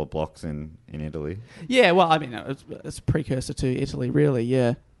couple of blocks in Italy. Yeah, well, I mean, it's a precursor to Italy, really,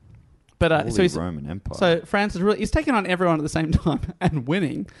 yeah. But Holy Roman Empire. So France is he's taking on everyone at the same time and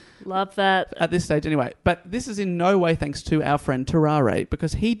winning. Love that. At this stage, anyway. But this is in no way thanks to our friend Tarrare,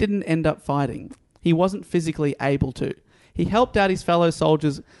 because he didn't end up fighting. He wasn't physically able to. He helped out his fellow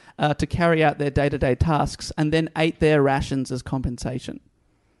soldiers to carry out their day-to-day tasks and then ate their rations as compensation.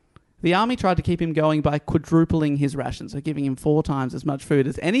 The army tried to keep him going by quadrupling his rations, so giving him 4 times as much food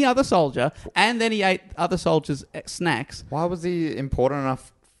as any other soldier, and then he ate other soldiers' snacks. Why was he important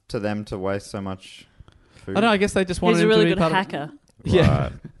enough to them to waste so much food? I don't know, I guess they just wanted He's a him really to be good part hacker. Of... Yeah.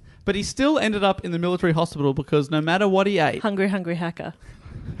 Right. But he still ended up in the military hospital because no matter what he ate... Hungry hacker.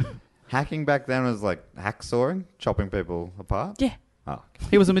 Hacking back then was like hacksawing, chopping people apart? Yeah. Oh, okay.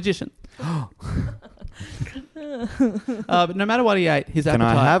 He was a magician. But no matter what he ate, his Can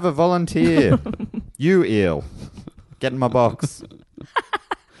appetite... I have a volunteer? You eel. Get in my box.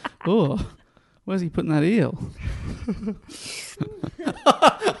 Oh, where's he putting that eel?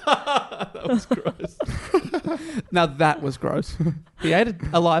 That was gross. Now that was gross. He ate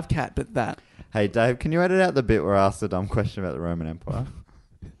a live cat, but that... Hey, Dave, can you edit out the bit where I asked a dumb question about the Roman Empire?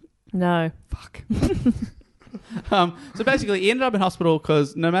 No. Fuck. So basically, he ended up in hospital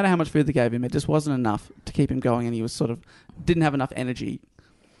because no matter how much food they gave him, it just wasn't enough to keep him going, and he was didn't have enough energy.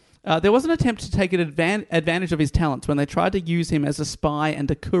 There was an attempt to take advantage of his talents when they tried to use him as a spy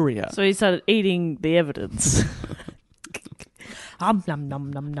and a courier. So he started eating the evidence. Hum num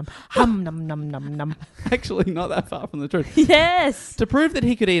num num num. Hum num num num num. Actually, not that far from the truth. Yes. To prove that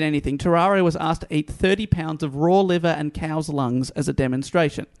he could eat anything, Tarrare was asked to eat 30 pounds of raw liver and cow's lungs as a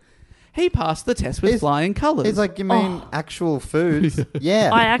demonstration. He passed the test with flying colours. He's like, you mean actual foods?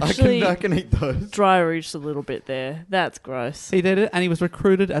 Yeah. I I can eat those. dry reached a little bit there. That's gross. He did it, and he was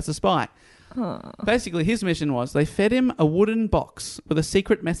recruited as a spy. Basically, his mission was they fed him a wooden box with a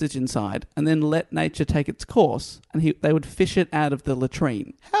secret message inside and then let nature take its course, and they would fish it out of the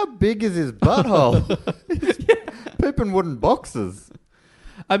latrine. How big is his butthole? Pooping wooden boxes.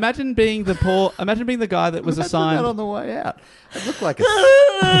 Imagine being the guy that was Imagine assigned... that on the way out. It looked like a...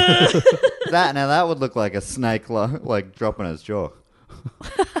 that would look like a snake like dropping his jaw.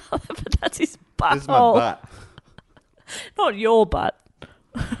 But that's his butthole. This is my butt. Not your butt.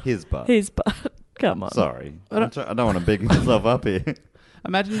 His butt. His butt. Come on. Sorry. I don't want to big myself up here.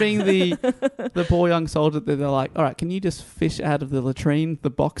 Imagine being the poor young soldier that they're like, all right, can you just fish out of the latrine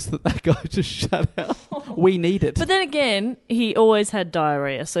the box that guy just shut out? We need it. But then again, he always had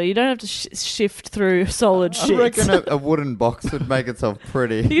diarrhea, so you don't have to shift through solid shit. I reckon a wooden box would make itself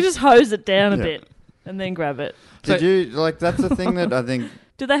pretty. You can just hose it down a bit and then grab it. Did you, like, that's the thing that I think...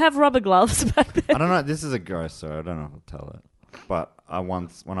 Did they have rubber gloves back then? I don't know, this is a gross story, I don't know how to tell it. But when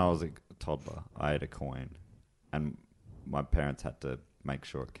I was a toddler, I ate a coin, and my parents had to make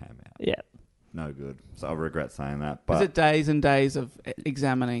sure it came out. Yeah. No good. So I regret saying that. But is it days and days of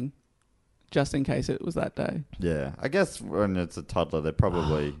examining just in case it was that day? Yeah. I guess when it's a toddler, they're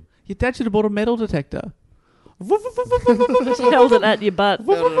probably... Your dad should have bought a metal detector. Just held it at your butt.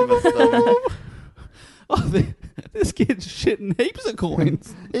 Oh, this kid's shitting heaps of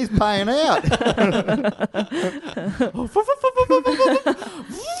coins. He's paying out.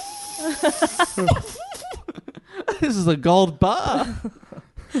 This is a gold bar.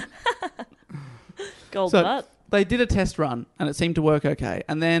 Gold butt. They did a test run, and it seemed to work okay.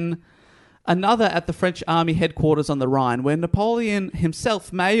 And then another at the French army headquarters on the Rhine, where Napoleon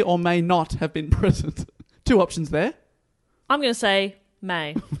himself may or may not have been present. 2 options there. I'm going to say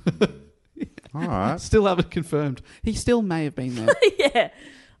May. All right. Still haven't confirmed. He still may have been there. Yeah.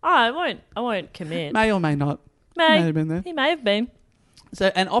 I won't commit. May or may not. May have been there. He may have been. So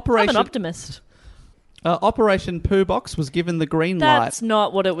an I'm operation... an optimist. Operation Poo Box was given the green light. That's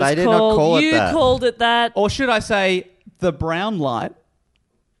not what it was They did called. not call it You that. called it that. Or should I say the brown light?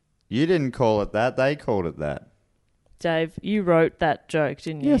 You didn't call it that. They called it that. Dave, you wrote that joke,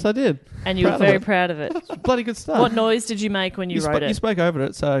 didn't you? Yes, I did. And you were Proud of very it. proud of it. Bloody good stuff. What noise did you make when you wrote You it? spoke over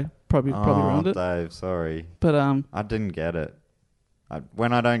it, so probably ruined it. Dave, sorry. But I didn't get it.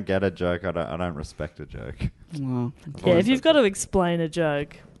 When I don't get a joke, I don't respect a joke. well, Yeah, if you've got to explain a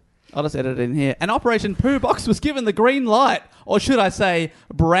joke. I'll just edit it in here. And Operation Poo Box was given the green light, or should I say,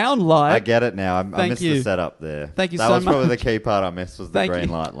 brown light. I get it now. I missed you. the setup there. Thank you that so was probably much. the key part I missed was the Thank green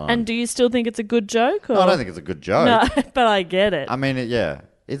you. light line. And do you still think it's a good joke? Or? No, I don't think it's a good joke. No, but I get it. I mean, yeah.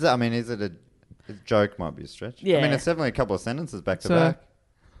 Is it a joke? Might be a stretch. Yeah. I mean, it's definitely a couple of sentences back to So- back.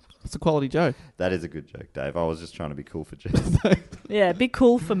 It's a quality joke. That is a good joke, Dave. I was just trying to be cool for Jess. Yeah, be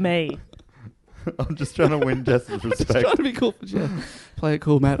cool for me. I'm just trying to win Jess's Just respect. trying to be cool for Jeff. Play it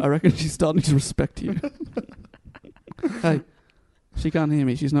cool, Matt. I reckon she's starting to respect you. Hey, she can't hear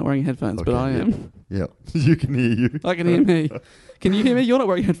me. She's not wearing headphones, but I am. Yep. You can hear you. I can hear me. Can you hear me? You're not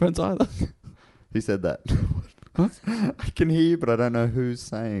wearing headphones either. Who said that? What? I can hear you, but I don't know who's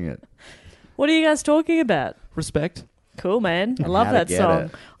saying it. What are you guys talking about? Respect. Cool, man. I love How to that get song.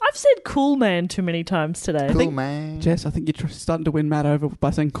 it. I've said cool, man, too many times today. Cool, think- man. Jess, I think you're starting to win Matt over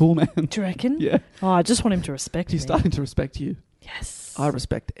by saying cool, man. Do you reckon? Yeah. Oh, I just want him to respect He's me. starting to respect you. Yes. I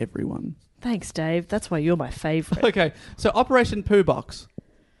respect everyone. Thanks, Dave. That's why you're my favourite. Okay, so Operation Poo Box.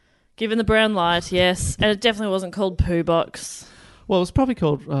 Given the brown light, yes. And it definitely wasn't called Poo Box. Well, it was probably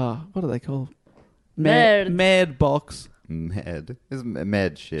called, what are they called? Mad. Mad Box. Med. It's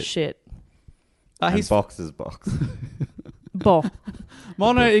med shit. Shit. And He's box is box. Bo.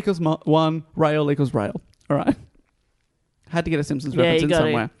 mono equals 1, rail equals rail. All right. Had to get a Simpsons Yeah, reference you in got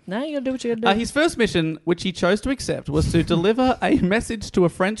somewhere. to. No, you got to do what you got to do. His first mission, which he chose to accept, was to deliver a message to a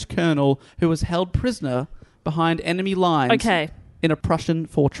French colonel who was held prisoner behind enemy lines Okay. in a Prussian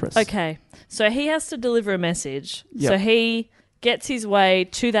fortress. Okay. So he has to deliver a message. Yep. So he gets his way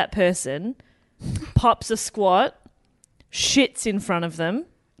to that person, pops a squat, shits in front of them.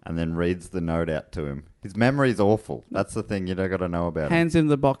 And then reads the note out to him. His memory's awful. That's the thing you don't got to know about him. Hands in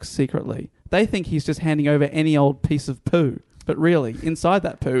the box secretly. They think he's just handing over any old piece of poo. But really, inside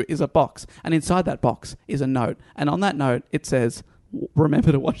that poo is a box. And inside that box is a note. And on that note, it says,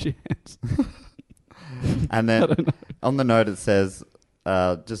 remember to wash your hands. And then on the note it says,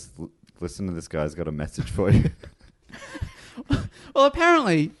 just listen to this guy's got a message for you. Well,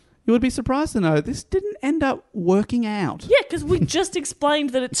 apparently, you would be surprised to know this didn't end up working out. Yeah, because we just explained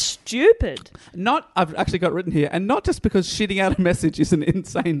that it's stupid. I've actually got written here, and not just because shitting out a message is an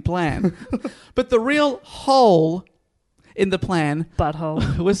insane plan, but the real hole in the plan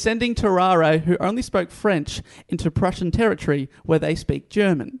Butthole. was sending Tarrare, who only spoke French, into Prussian territory where they speak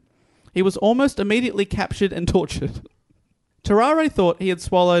German. He was almost immediately captured and tortured. Tarrare thought he had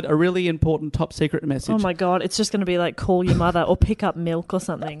swallowed a really important top-secret message. Oh my God, it's just going to be like call your mother or pick up milk or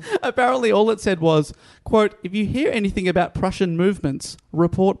something. Apparently all it said was, quote, if you hear anything about Prussian movements,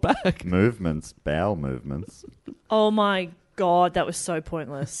 report back. Movements, bowel movements. Oh my God, that was so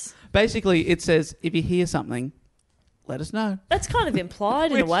pointless. Basically, it says, if you hear something, let us know. That's kind of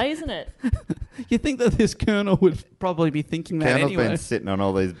implied in a way, isn't it? You think that this colonel would probably be thinking that Colonel's anyway. been sitting on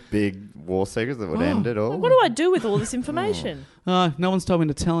all these big war secrets that would end it all. What do I do with all this information? No one's told me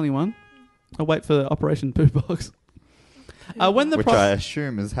to tell anyone. I'll wait for Operation Poo Box. When the Which I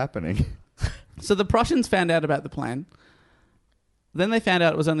assume is happening. So the Prussians found out about the plan. Then they found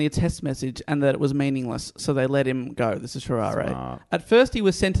out it was only a test message and that it was meaningless, so they let him go. This is Tarrare. Smart. At first he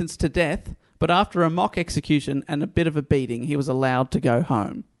was sentenced to death, but after a mock execution and a bit of a beating, he was allowed to go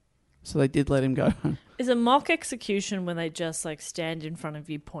home. So they did let him go home. Is a mock execution when they just like stand in front of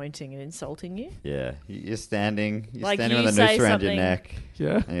you pointing and insulting you? Yeah, you're standing Like with you a say noose around your something- neck.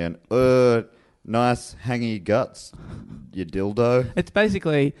 Yeah. And you're going, nice, hangy guts, you dildo. It's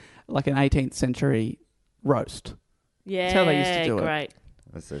basically like an 18th century roast. Yeah, how they used to do it. great.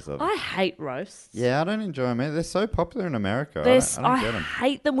 Let's say something. I hate roasts. Yeah, I don't enjoy them. They're so popular in America. There's- I don't get them.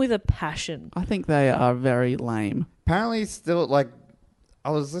 hate them with a passion. I think they are very lame. Apparently, still, like, I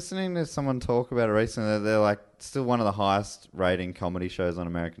was listening to someone talk about it recently. They're like still one of the highest rating comedy shows on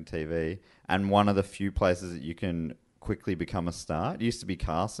American TV, and one of the few places that you can quickly become a star. It used to be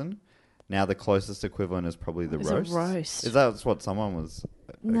Carson. Now the closest equivalent is probably the It's a roast. roast. Is that what someone was?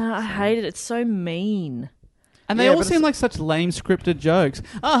 No, I hate it. It's so mean. And they Yeah, all but seem it's- like such lame scripted jokes.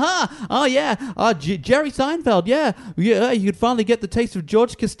 Oh yeah, Jerry Seinfeld, yeah, you could finally get the taste of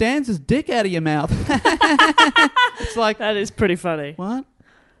George Costanza's dick out of your mouth. It's like, That is pretty funny. what?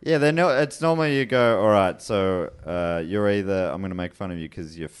 Yeah, it's normally you go, all right, so you're either, I'm going to make fun of you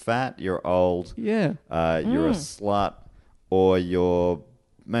because you're fat, you're old, Yeah. you're a slut, or you're,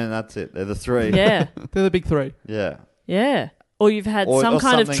 man, that's it. They're the three. Yeah, They're the big three. Yeah. yeah. Or you've had Or some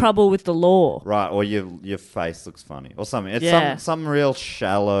kind of something- trouble with the law. Right, or your face looks funny, or something. It's Yeah. some real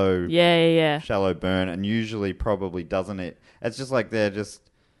shallow Yeah. shallow burn, and usually probably doesn't it. It's just like they're just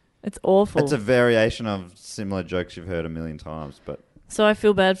It's awful. It's a variation of similar jokes you've heard a million times, but So I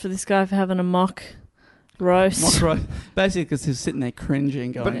feel bad for this guy for having a mock roast. Basically, because he's sitting there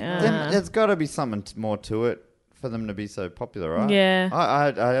cringing, going, then there's got to be something more to it for them to be so popular, right? Yeah.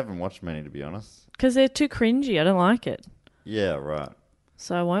 I haven't watched many, to be honest. Because they're too cringy. I don't like it. Yeah, right.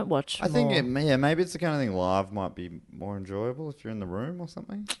 So I won't watch I think, more. maybe it's the kind of thing live might be more enjoyable if you're in the room or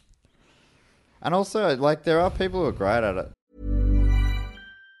something. And also, like, there are people who are great at it.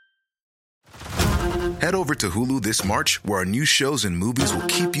 Head over to Hulu this March, where our new shows and movies will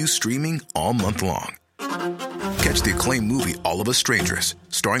keep you streaming all month long. Catch the acclaimed movie All of Us Strangers,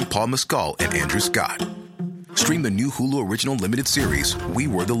 starring Paul Mescal and Andrew Scott. Stream the new Hulu original limited series We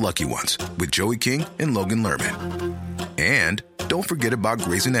Were the Lucky Ones with Joey King and Logan Lerman. And don't forget about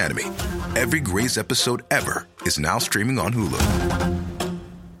Grey's Anatomy. Every Grey's episode ever is now streaming on Hulu.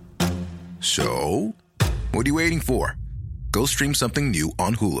 So, what are you waiting for? Go stream something new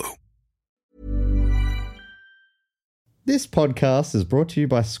on Hulu. This podcast is brought to you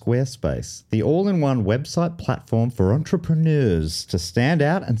by Squarespace, the all-in-one website platform for entrepreneurs to stand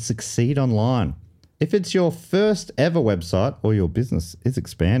out and succeed online. If it's your first ever website or your business is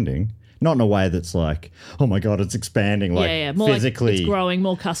expanding, not in a way that's like, oh my God, it's expanding, like more physically. like it's growing,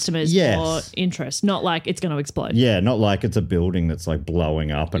 more customers, Yes. more interest. Not like it's going to explode. Yeah, not like it's a building that's like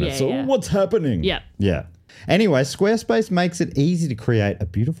blowing up and it's, yeah. oh, what's happening? Yeah. Yeah. Anyway, Squarespace makes it easy to create a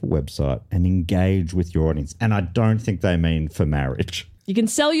beautiful website and engage with your audience. And I don't think they mean for marriage. You can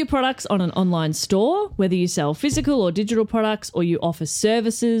sell your products on an online store, whether you sell physical or digital products, or you offer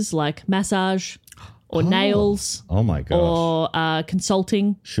services like massage or nails Oh my gosh. or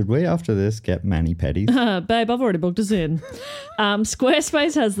consulting. Should we, after this, get mani-pedis? Babe, I've already booked us in.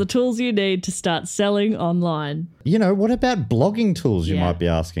 Squarespace has the tools you need to start selling online. You know, what about blogging tools, you Yeah. might be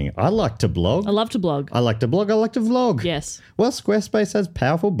asking? I like to blog. I love to blog. I like to blog. I like to vlog. Yes. Well, Squarespace has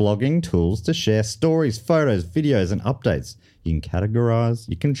powerful blogging tools to share stories, photos, videos, and updates. You can categorize,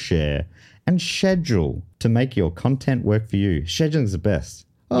 you can share, and schedule to make your content work for you. Scheduling's the best.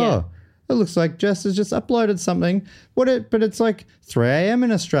 Oh, Yeah. it looks like Jess has just uploaded something. But it's like 3 a.m.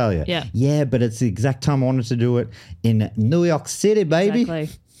 in Australia. Yeah. Yeah, but it's the exact time I wanted to do it in New York City, baby. Exactly.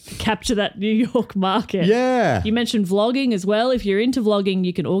 Capture that New York market. Yeah. You mentioned vlogging as well. If you're into vlogging,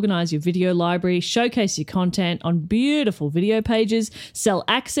 you can organize your video library, showcase your content on beautiful video pages, sell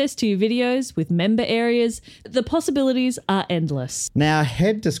access to your videos with member areas. The possibilities are endless. Now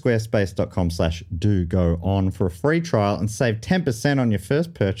head to squarespace.com/do-go-on for a free trial and save 10% on your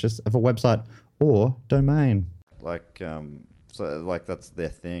first purchase of a website or domain. So that's their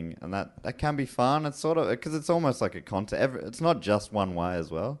thing, and that can be fun. It's sort of because it's almost like a contest. It's not just one way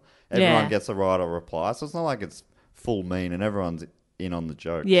as well. Everyone Yeah. gets a right or reply, so it's not like it's full mean and everyone's in on the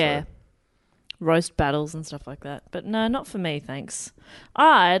joke. Yeah. So. Roast battles and stuff like that. But no, not for me, thanks.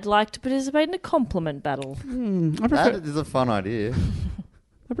 I'd like to participate in a compliment battle. That is a fun idea.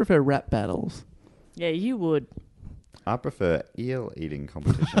 I prefer rap battles. Yeah, you would. I prefer eel eating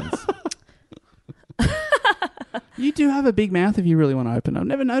competitions. You do have a big mouth if you really want to open. I've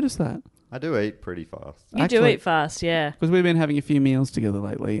never noticed that. I do eat pretty fast. You do Actually- eat fast, yeah. Because we've been having a few meals together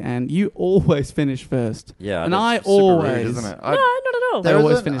lately, and you always finish first. Yeah, and that's I super always, rude, isn't it? No, not at all. They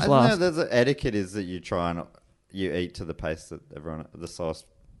always finish last. There's an etiquette is that you try and you eat to the pace that the sauce.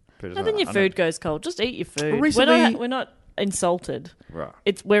 And then your food goes cold. Just eat your food. Recently- We're not insulted. Right.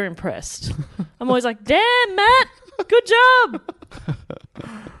 We're impressed. I'm always like, damn, Matt, good job.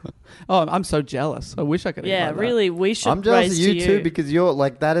 Oh, I'm so jealous. I wish I could. eat Yeah, like that. really, we should I'm jealous raise of you to you. too because you're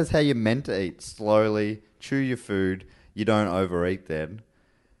like that is how you're meant to eat. Slowly chew your food. You don't overeat then.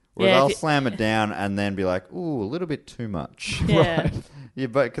 Whereas Yeah, if I'll you- slam it down and then be like, ooh, a little bit too much. Yeah. Yeah,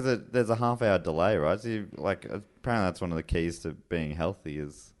 but because there's a half-hour delay, right? So you, apparently that's one of the keys to being healthy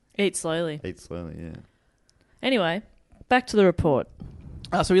is Eat slowly. eat slowly. Yeah. Anyway, back to the report.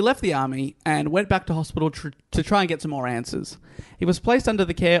 So he left the army and went back to hospital to try and get some more answers. He was placed under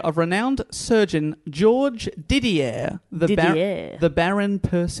the care of renowned surgeon George Didier, the Baron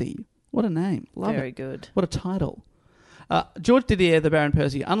Percy. What a name. Love Very it. good. What a title. George Didier, the Baron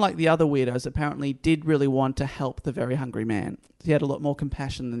Percy, unlike the other weirdos, apparently did really want to help the very hungry man. He had a lot more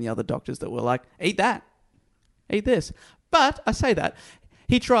compassion than the other doctors that were like, eat that, eat this. But, I say that,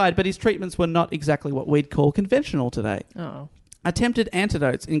 he tried, but his treatments were not exactly what we'd call conventional today. Oh. Attempted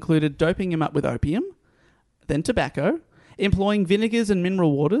antidotes included doping him up with opium, then tobacco, employing vinegars and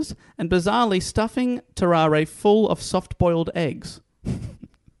mineral waters, and bizarrely stuffing Tarrare full of soft-boiled eggs.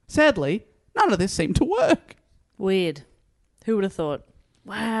 Sadly, none of this seemed to work. Weird. Who would have thought?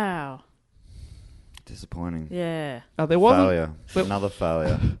 Wow. Disappointing. Yeah. There wasn't. Failure. Well- Another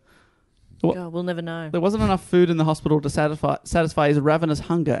failure. God, we'll never know. There wasn't enough food in the hospital to satisfy his ravenous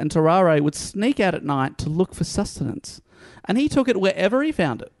hunger, and Tarrare would sneak out at night to look for sustenance. And he took it wherever he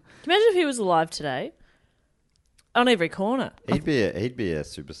found it. Can you imagine if he was alive today? On every corner. He'd be a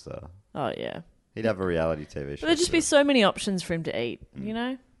superstar. Oh, yeah. He'd have a reality TV show. There'd just be so many options for him to eat, you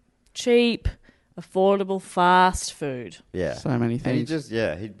know? Cheap, affordable, fast food. Yeah. So many And things.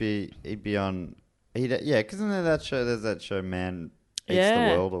 he'd be on, because isn't there that show, there's that show Man Eats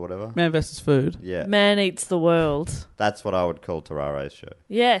Yeah. the World or whatever? Man versus food. Yeah. Man eats the world. That's what I would call Tarrare's show.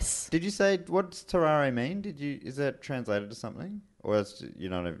 Yes. Did you say, what does Tarrare mean? Is that translated to something? Or it's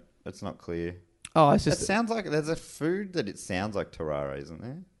not clear? Oh, it's It just... sounds like, there's a food that it sounds like Tarrare, isn't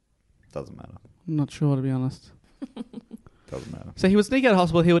there? Doesn't matter. I'm not sure, to be honest. Doesn't matter. So he would sneak out of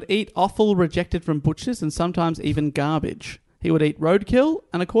hospital. He would eat offal rejected from butchers and sometimes even garbage. He would eat roadkill,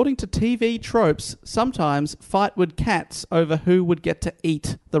 and according to TV tropes, sometimes fight with cats over who would get to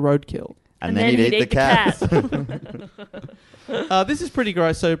eat the roadkill. And then he'd eat the cat. This is pretty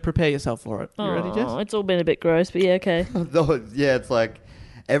gross, so prepare yourself for it. You ready, Jess? It's all been a bit gross, but yeah, okay. Yeah, it's like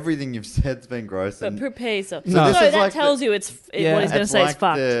everything you've said's been gross. But And prepare yourself. No. this So is that like tells you what he's going to say is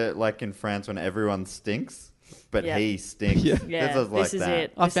fucked. like in France when everyone stinks, but Yeah. he stinks. Yeah. Yeah, This is like this is that.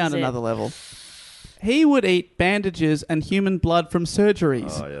 it. I This found is it. another level. He would eat bandages and human blood from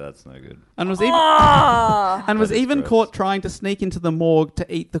surgeries, Oh yeah, that's no good. and was even Ah! and was That is even gross. caught trying to sneak into the morgue to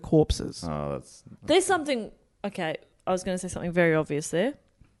eat the corpses. Oh, that's There's something... Okay, I was going to say something very obvious there.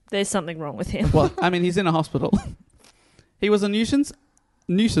 There's something wrong with him. Well, I mean, he's in a hospital. He was a nuisance,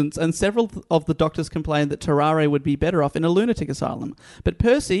 and several of the doctors complained that Tarrare would be better off in a lunatic asylum. But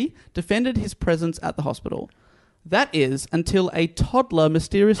Percy defended his presence at the hospital. That is, until a toddler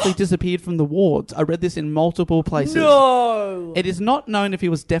mysteriously disappeared from the wards. I read this in multiple places. No! It is not known if he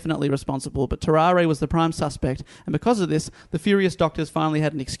was definitely responsible, but Tarrare was the prime suspect, and because of this, the furious doctors finally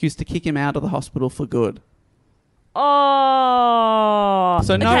had an excuse to kick him out of the hospital for good. Oh!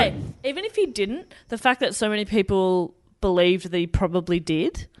 So no- Okay, even if he didn't, the fact that so many people believed that he probably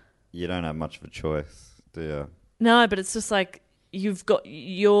did... you don't have much of a choice, do you? No, but it's just like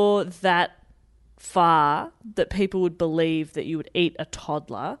you're that far that people would believe that you would eat a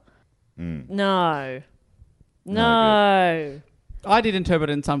toddler. No. I did interpret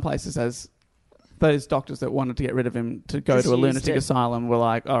it in some places as those doctors that wanted to get rid of him to go Just to a used lunatic it. asylum were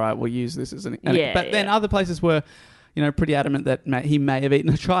like, all right, we'll use this as an... Yeah, but then yeah. other places were, pretty adamant that he may have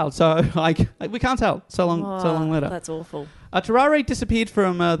eaten a child. So we can't tell. So long later. That's awful. Tarrare disappeared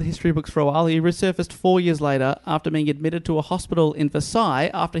from the history books for a while. He resurfaced 4 years later after being admitted to a hospital in Versailles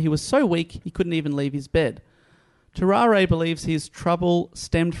after he was so weak he couldn't even leave his bed. Tarrare believes his trouble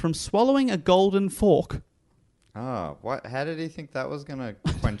stemmed from swallowing a golden fork. Oh, what? How did he think that was going to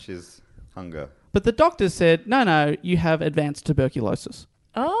quench his hunger? But the doctors said, no, you have advanced tuberculosis.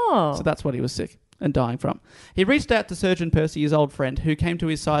 Oh. So that's what he was sick and dying from. He reached out to Surgeon Percy, his old friend, who came to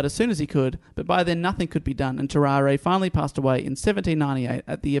his side as soon as he could, but by then nothing could be done, and Tarrare finally passed away in 1798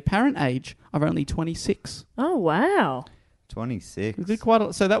 at the apparent age of only 26. Oh, wow. 26. He did quite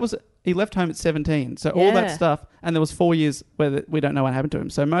a, so that was... He left home at 17. So all that Yeah. stuff, and there was 4 years where we don't know what happened to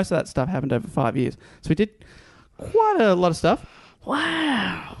him. So most of that stuff happened over 5 years. So he did quite a lot of stuff.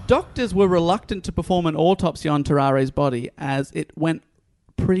 Wow. Doctors were reluctant to perform an autopsy on Tarrare's body as it went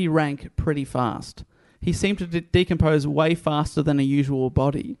pretty rank pretty fast. He seemed to decompose way faster than a usual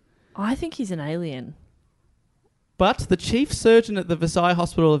body. I think he's an alien. But the chief surgeon at the Versailles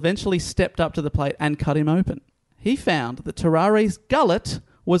Hospital eventually stepped up to the plate and cut him open. He found that Tarrare's gullet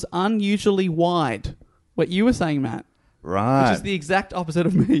was unusually wide. What you were saying, Matt. Right. Which is the exact opposite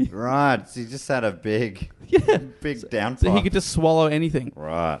of me. Right. So he just had a big downfall. So he could just swallow anything.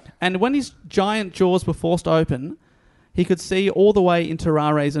 Right. And when his giant jaws were forced open, he could see all the way into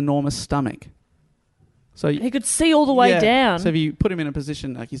Tarrare's enormous stomach. So He could see all the way down. So if you put him in a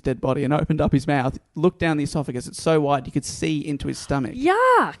position like his dead body and opened up his mouth, looked down the esophagus, it's so wide you could see into his stomach,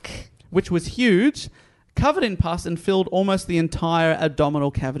 Yuck. which was huge, covered in pus and filled almost the entire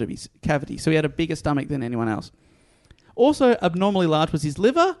abdominal cavity. So he had a bigger stomach than anyone else. Also abnormally large was his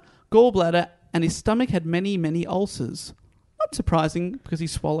liver, gallbladder, and his stomach had many, many ulcers. Not surprising because he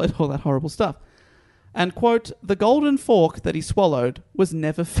swallowed all that horrible stuff. And, quote, the golden fork that he swallowed was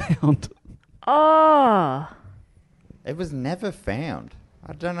never found. Oh. It was never found.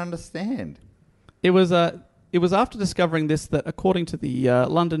 I don't understand. It was after discovering this that, according to the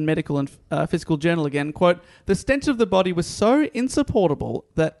London Medical and Physical Journal again, quote, the stench of the body was so insupportable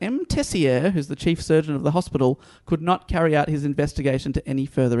that M. Tessier, who's the chief surgeon of the hospital, could not carry out his investigation to any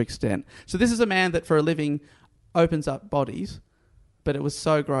further extent. So this is a man that, for a living, opens up bodies, but it was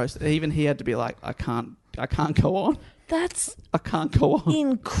so gross that even he had to be like, I can't go on. That's I can't go on.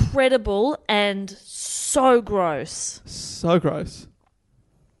 incredible and so gross. So gross.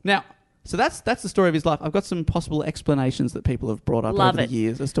 Now, so that's the story of his life. I've got some possible explanations that people have brought up Love over it. the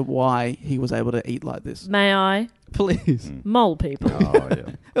years as to why he was able to eat like this. May I? Please. Mole people. Oh,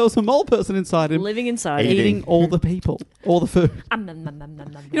 yeah. There was a mole person inside him Living inside. eating all the people, all the food. Nom, nom, nom, nom,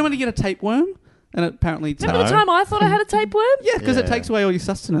 nom, nom. You know when you get a tapeworm? And it apparently... Remember the time I thought I had a tapeworm? Yeah, because it Yeah. takes away all your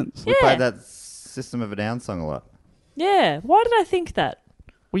sustenance. We played that System of a Down song a lot. Yeah. Why did I think that?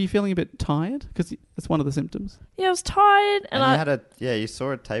 Were you feeling a bit tired? Because it's one of the symptoms. Yeah, I was tired, and You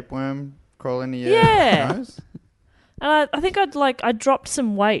saw a tapeworm crawl into your Yeah. nose? I think I dropped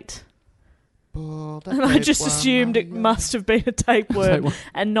some weight, and I just assumed it must have been a tapeworm Tapeworm.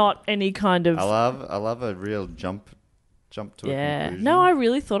 and not any kind of. I love a real jump to a conclusion. No, I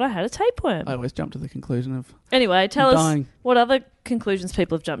really thought I had a tapeworm. I always jump to the conclusion of... Anyway, tell us dying. what other conclusions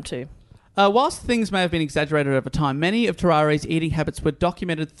people have jumped to. Whilst things may have been exaggerated over time, many of Tarrare's eating habits were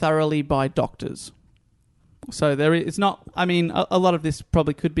documented thoroughly by doctors. So it's not... I mean, a lot of this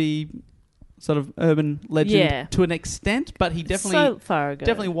probably could be sort of urban legend to an extent, but he So far ago.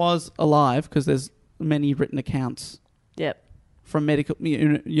 definitely was alive because there's many written accounts Yep. from medical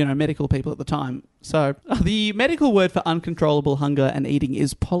people at the time. So the medical word for uncontrollable hunger and eating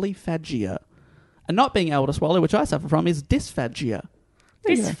is polyphagia. And not being able to swallow, which I suffer from, is dysphagia.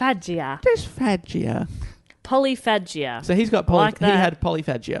 Dysphagia. Dysphagia. Polyphagia. So he's got Like he that. had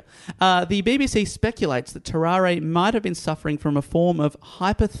polyphagia. The BBC speculates that Tarrare might have been suffering from a form of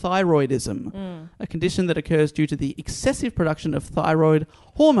hyperthyroidism, a condition that occurs due to the excessive production of thyroid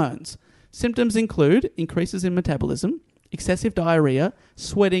hormones. Symptoms include increases in metabolism, excessive diarrhea,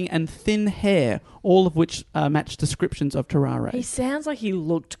 sweating, and thin hair, all of which match descriptions of Tarrare. He sounds like he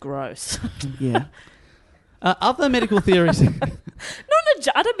looked gross. Yeah. Other medical theories...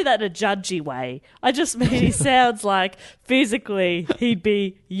 I don't mean that in a judgy way. I just mean he sounds like physically he'd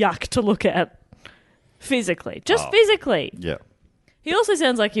be yuck to look at. Physically. Just physically. Yeah. He also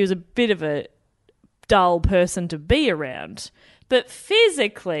sounds like he was a bit of a dull person to be around. But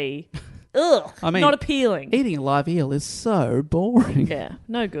physically, not appealing. Eating a live eel is so boring. Yeah,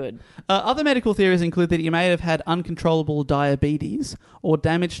 no good. Other medical theories include that he may have had uncontrollable diabetes or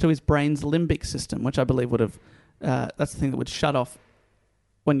damage to his brain's limbic system, which I believe would have... that's the thing that would shut off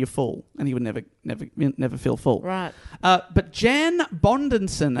when you're full, and he would never feel full. Right. But Jan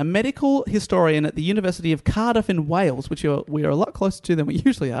Bondenson, a medical historian at the University of Cardiff in Wales, which we are a lot closer to than we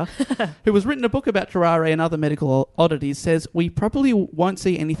usually are, who has written a book about Tarrare and other medical oddities, says, "We probably won't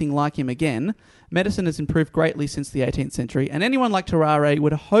see anything like him again. Medicine has improved greatly since the 18th century, and anyone like Tarrare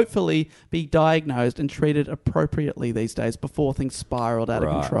would hopefully be diagnosed and treated appropriately these days before things spiraled out of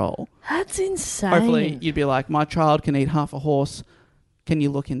control." That's insane. Hopefully you'd be like, my child can eat half a horse. Can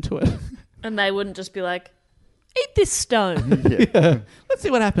you look into it? And they wouldn't just be like, eat this stone. Yeah. Let's see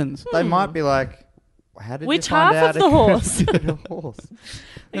what happens. They might be like, how did Which you find half out of the it horse? could eat a horse?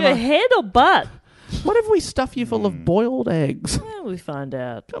 Your head or butt? What if we stuff you full of boiled eggs? Yeah, we find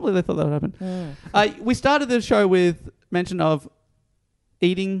out. Can't believe they thought that would happen. We started the show with mention of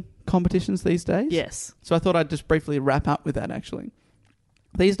eating competitions these days. Yes. So I thought I'd just briefly wrap up with that, actually.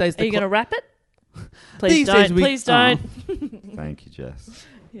 These days... Are you going to wrap it? Please These don't. days we- Please don't. Thank you, Jess.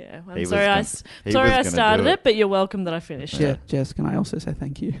 Yeah, He I'm was sorry. gonna- I he sorry was I gonna started do it, it. but you're welcome that I finished Yeah, it. Jess, can I also say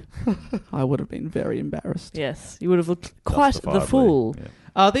thank you? I would have been very embarrassed. Yes, you would have looked quite the Justifiably, fool.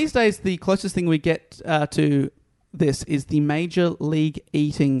 yeah. These days, the closest thing we get to this is the Major League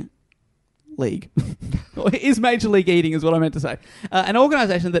Eating League. Is Major League Eating is what I meant to say. An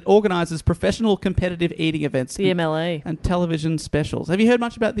organisation that organises professional competitive eating events The MLE. and television specials. Have you heard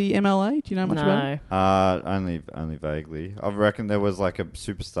much about the MLA? Do you know much about it? No. Only vaguely. I reckon there was like a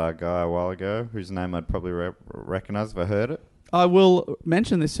superstar guy a while ago whose name I'd probably recognise if I heard it. I will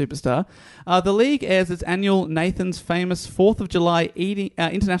mention this superstar. The league airs its annual Nathan's Famous 4th of July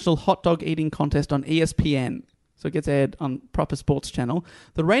International Hot Dog Eating Contest on ESPN. So it gets aired on proper sports channel.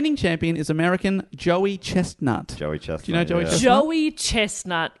 The reigning champion is American Joey Chestnut. Joey Chestnut. Do you know Joey Chestnut? Joey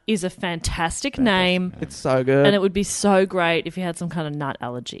Chestnut is a fantastic name, It's so good. and it would be so great if you had some kind of nut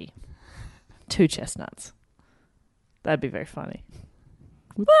allergy. 2 chestnuts. That'd be very funny.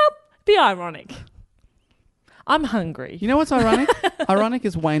 Well, be ironic. I'm hungry. You know what's ironic? Ironic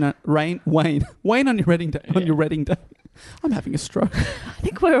is Wayne on your wedding day. On your wedding day. I'm having a stroke. I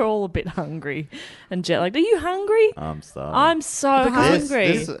think we're all a bit hungry and jet lagged. Are you hungry? I'm starving. I'm so hungry.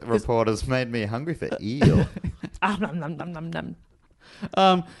 This reporter's made me hungry for eel. Nom, nom, nom, nom,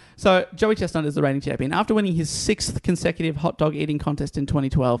 nom. So Joey Chestnut is the reigning champion after winning his 6th consecutive hot dog eating contest in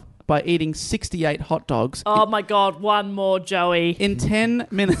 2012 by eating 68 hot dogs. Oh my God, one more, Joey. In 10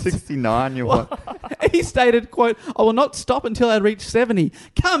 minutes. 69, you want? He stated, quote, "I will not stop until I reach 70.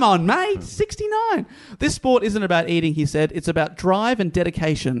 Come on, mate, 69. This sport isn't about eating," he said. "It's about drive and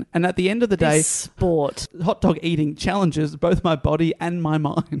dedication. And at the end of the day, This sport. hot dog eating challenges both my body and my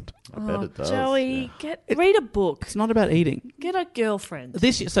mind." I bet it does. Joey, yeah. read a book. It's not about eating. Get a girlfriend.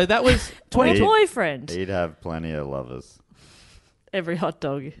 This year, so that was Or a 22. boyfriend. He'd have plenty of lovers. Every hot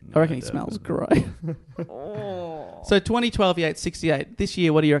dog. I reckon he smells great. So 2012, he ate 68. This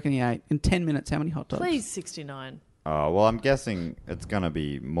year, what do you reckon he ate? In 10 minutes, how many hot dogs? Please, 69. Oh, well, I'm guessing it's going to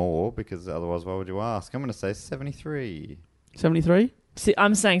be more because otherwise, why would you ask? I'm going to say 73. 73? See,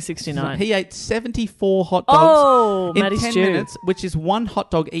 I'm saying 69. He ate 74 hot dogs Oh, in Matty 10 Stew. minutes, which is one hot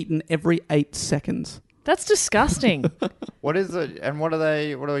dog eaten every 8 seconds. That's disgusting. What is it? And what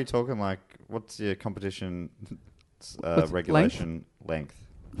are we talking like? What's your competition regulation length?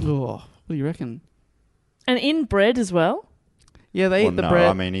 Oh, what do you reckon? And in bread as well? Yeah, they Well, eat the no, bread.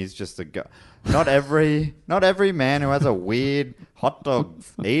 I mean, he's just a guy. Not every man who has a weird hot dog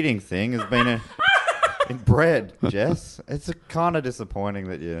eating thing has been in bread, Jess. It's kind of disappointing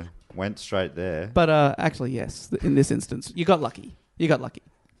that you went straight there. But actually, yes, in this instance, you got lucky.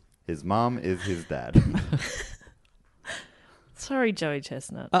 His mum is his dad. Sorry, Joey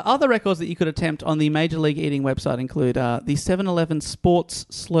Chestnut. Other records that you could attempt on the Major League Eating website include the 7-Eleven Sports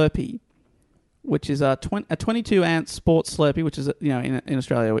Slurpee, which is a 22-ounce sports Slurpee, which is, in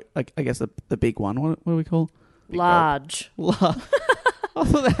Australia, I guess the big one. What do we call? Large. I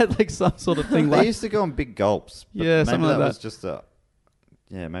thought they had like some sort of thing They like... used to go on big gulps. But Yeah, maybe something like that that. was just a...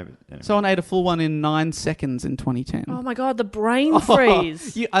 Yeah, maybe. Anyway. Someone ate a full one in 9 seconds in 2010. Oh my God, the brain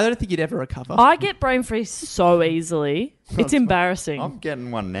freeze. I don't think you'd ever recover. I get brain freeze so easily. It's embarrassing. I'm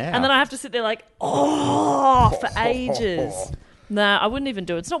getting one now. And then I have to sit there like, for ages. Nah, I wouldn't even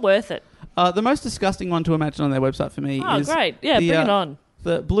do it. It's not worth it. The most disgusting one to imagine on their website for me Oh, is... great. Yeah, bring it on.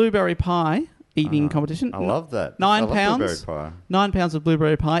 The blueberry pie eating competition. I love that. 9 I love pounds. blueberry pie. 9 pounds of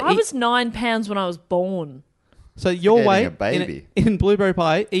blueberry pie. I was 9 pounds when I was born. So your Like weight eating a baby. in blueberry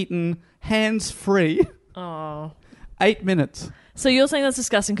pie eaten hands-free, Oh. 8 minutes. So you're saying that's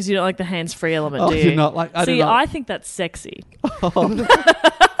disgusting because you don't like the hands-free element, Oh, do I you? do not like- I do See, not. I think that's sexy.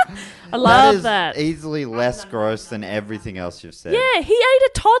 I love that. That is easily less gross than everything else you've said. Yeah, he ate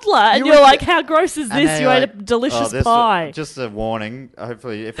a toddler, and You you're were- like, how gross is And this? then You you're ate like, a delicious this- pie. Just a warning.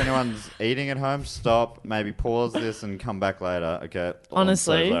 Hopefully, if anyone's eating at home, stop. Maybe pause this and come back later. Okay. Oh, I'm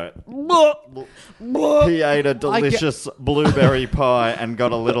so Honestly. sorry. He ate a delicious blueberry pie and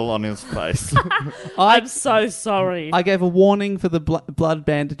got a little on his face. I'm so sorry. I gave a warning for the blood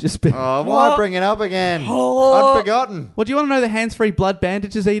bandages. Oh, why bring it up again? I'd forgotten. Well, do you want to know the hands-free blood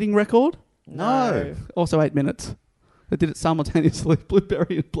bandages eating record? No. Also 8 minutes. They did it simultaneously,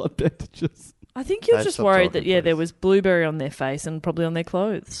 blueberry and blood bandages. I think you're Hey, just stop worried that, talking, there please. was blueberry on their face and probably on their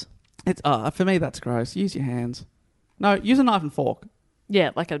clothes. It's for me, that's gross. Use your hands. No, use a knife and fork.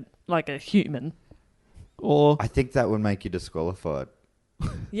 Yeah, like a human. Or I think that would make you disqualified.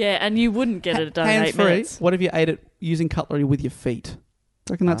 Yeah, and you wouldn't get it done in 8 hands-free. minutes. What if you ate it using cutlery with your feet?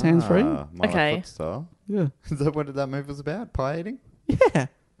 Do you reckon that's hands-free? My Okay. foot style. Yeah. Is that what that move was about? Pie eating? Yeah,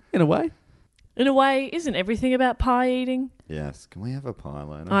 in a way. In a way, isn't everything about pie eating? Yes. Can we have a pie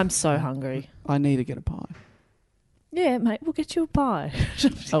later? I'm so hungry. I need to get a pie. Yeah, mate, we'll get you a pie.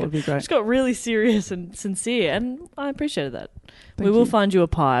 That would be great. Just got really serious and sincere, and I appreciated that. Thank we will you. find you a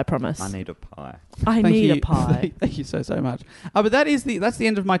pie, I promise. I need a pie. I Thank need you. a pie. Thank you so much. But that's the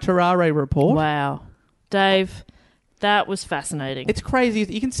end of my Tarrare report. Wow. Dave, that was fascinating. It's crazy.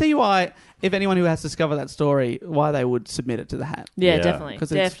 You can see why, if anyone who has discovered that story, why they would submit it to the hat. yeah, Yeah. definitely.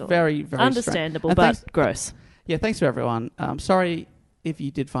 Because it's Definitely. very, very understandable, strange. And but gross. Yeah, thanks to everyone. Sorry if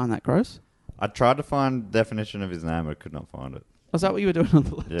you did find that gross. I tried to find definition of his name, but could not find it. Was that what you were doing on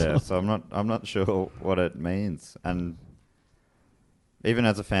the laptop? Yeah, so I'm not sure what it means. And even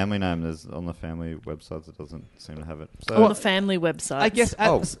as a family name, there's on the family websites it doesn't seem to have it. So On the family website. I guess...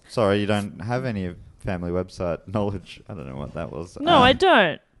 oh, sorry, you don't have any family website knowledge. I don't know what that was. No, I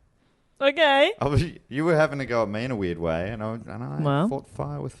don't. Okay. You were having to go at me in a weird way, and I Well. fought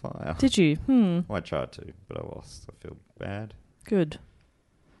fire with fire. Did you? Well, I tried to, but I lost. I feel bad. Good.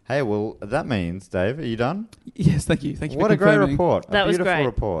 Hey, well, that means, Dave, are you done? Yes, thank you. Thank you What for a great confirming. report. That a was beautiful great.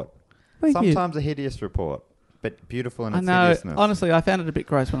 report. Thank you. Sometimes a hideous report, but beautiful in I its know. hideousness. Honestly, I found it a bit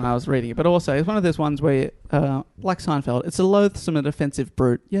gross when I was reading it, but also it's one of those ones where, like Seinfeld, it's a loathsome and offensive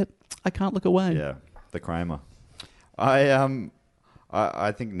brute. Yet I can't look away. Yeah, the Kramer.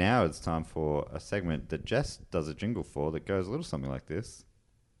 I think now it's time for a segment that Jess does a jingle for that goes a little something like this.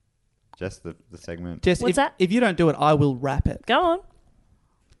 Jess, the segment. Jess, What's that? if you don't do it, I will rap it. Go on.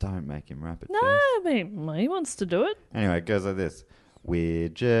 Don't make him rap it, No, Jess. I mean, he wants to do it. Anyway, it goes like this.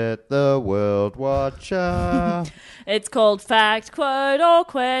 Widget, the World Watcher. It's called Fact, Quote, or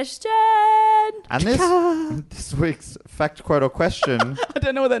Question. And this week's fact, quote, or question. I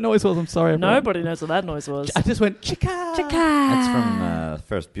don't know what that noise was. I'm sorry. everyone. Nobody knows what that noise was. I just went chicka. That's from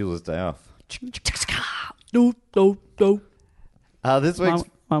Ferris Bueller's Day Off. No, no, no. This week's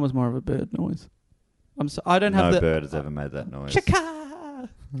Mine was more of a bird noise. I don't have no the bird has ever made that noise. chicka.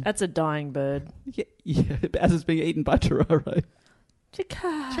 That's a dying bird. Yeah, as it's being eaten by Tarrare.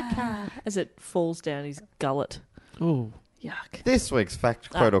 Chicka. As it falls down his gullet. Oh. Yuck. This week's fact,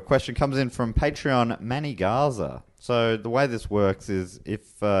 quote, or question comes in from Patreon Manny Garza. So the way this works is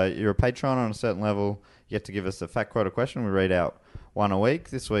if you're a Patreon on a certain level, you get to give us a fact, quote, or question. We read out one a week.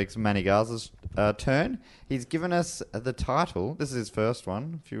 This week's Manny Garza's turn. He's given us the title. This is his first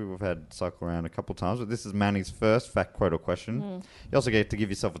one. A few we've had cycle around a couple of times, but this is Manny's first fact, quote, or question. You also get to give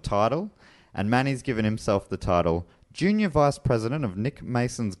yourself a title. And Manny's given himself the title Junior Vice President of Nick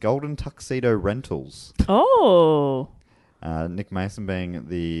Mason's Golden Tuxedo Rentals. Oh. Nick Mason being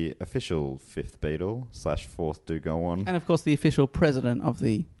the official fifth Beatle / fourth Do Go On And of course, the official president of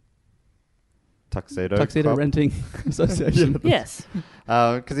the Tuxedo Tuxedo Club. Renting Association. Yes.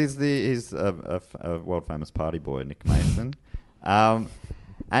 Because he's a world famous party boy, Nick Mason,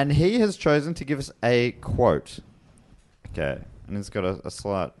 and he has chosen to give us a quote. Okay, and it's got a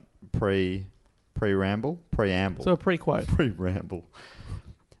slight preamble. So a pre-quote. Pre-ramble.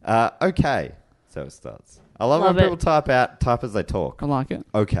 Okay, so it starts. I love Love when it. people type as they talk. I like it.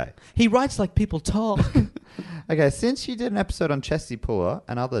 Okay. He writes like people talk. Okay, since you did an episode on Chesty Puller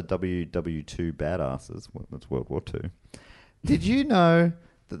and other WW2 badasses, that's World War II, did you know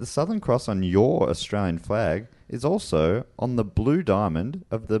that the Southern Cross on your Australian flag is also on the blue diamond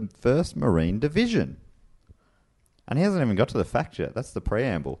of the 1st Marine Division? And he hasn't even got to the fact yet. That's the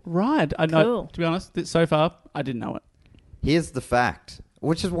preamble. Right. I know. Cool. To be honest, so far, I didn't know it. Here's the fact,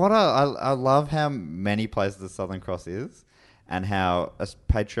 which is what I love how many places the Southern Cross is and how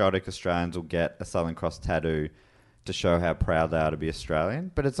patriotic Australians will get a Southern Cross tattoo to show how proud they are to be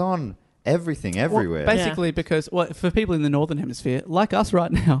Australian. But it's on everything, everywhere. Well, basically, because for people in the Northern Hemisphere, like us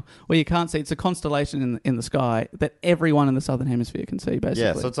right now, where you can't see, it's a constellation in the sky that everyone in the Southern Hemisphere can see, basically.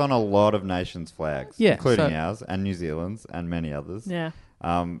 Yeah, so it's on a lot of nations' flags, Yeah, including ours and New Zealand's and many others. Yeah.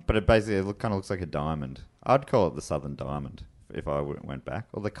 But it basically kind of looks like a diamond. I'd call it the Southern Diamond if I went back,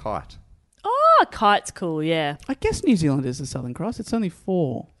 or the kite. Oh, kite's cool, yeah. I guess New Zealand is the Southern Cross. It's only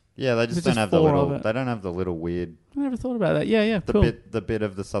 4. Yeah, they It's just don't just have the 4 of little. it. They don't have the little weird. I never thought about that. Yeah, The cool. bit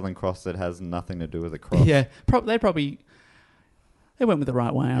of the Southern Cross that has nothing to do with a cross. Yeah, they went with the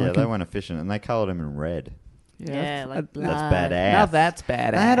right way, I Yeah, reckon. they went efficient, and they coloured him in red. Yeah, like blood. That's badass. Now that's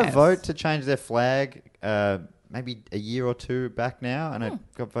badass. They had a vote to change their flag maybe a year or two back now, and it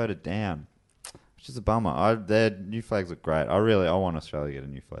got voted down, which is a bummer. Their new flags look great. I want Australia to get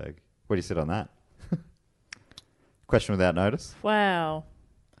a new flag. Where do you sit on that? Question without notice? Wow.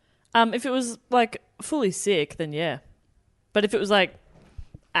 If it was like fully sick, then yeah. But if it was like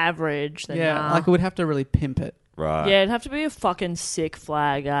average, then Yeah, nah. like it would have to really pimp it. Right. Yeah, it'd have to be a fucking sick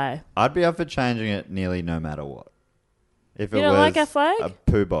flag, eh? I'd be up for changing it nearly no matter what. If You it don't was like our flag? a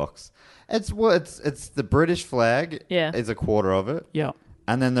poo box. It's the British flag. Yeah. Is a quarter of it. Yeah.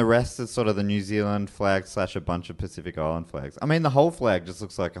 And then the rest is sort of the New Zealand flag / a bunch of Pacific Island flags. I mean, the whole flag just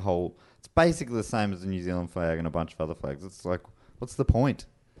looks like a whole... It's basically the same as the New Zealand flag and a bunch of other flags. It's like, what's the point?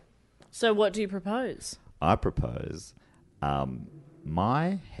 So what do you propose? I propose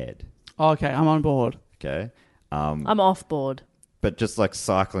my head, Okay, I'm on board. okay? I'm off board. But just like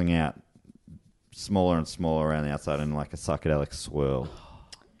cycling out smaller and smaller around the outside in like a psychedelic swirl.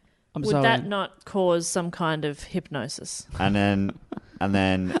 I'm Would so that in. not cause some kind of hypnosis? And then...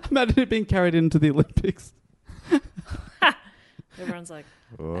 Imagine it being carried into the Olympics. Everyone's like,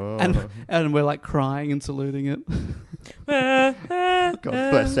 Oh. And we're like crying and saluting it. God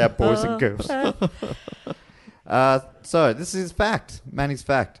bless our boys and girls. So this is fact, Manny's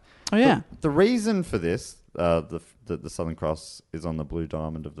fact. Oh, yeah. The reason for this, the Southern Cross is on the blue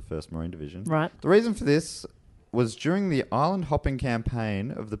diamond of the 1st Marine Division. right. The reason for this was during the island hopping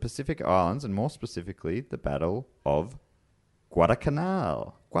campaign of the Pacific Islands, and more specifically, the Battle of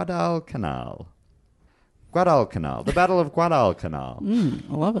Guadalcanal. The Battle of Guadalcanal.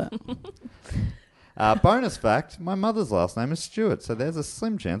 I love it. Bonus fact, my mother's last name is Stewart, so there's a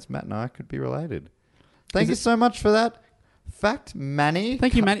slim chance Matt and I could be related. Thank you so much for that fact, Manny.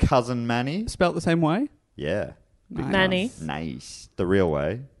 Thank you, Manny. Cousin Manny. Spelt the same way? Yeah. Nice. Manny. Nice. The real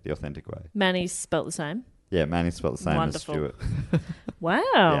way, the authentic way. Manny's spelt the same. Yeah, Manny's spelled the same Wonderful. as Stewart. Wow.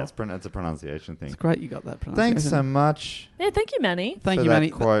 Yeah, it's a pronunciation thing. It's great you got that pronunciation. Thanks so much. Yeah, thank you, Manny. Thank for you, that Manny.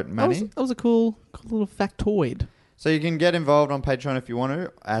 quote, Manny. That was a cool little factoid. So you can get involved on Patreon if you want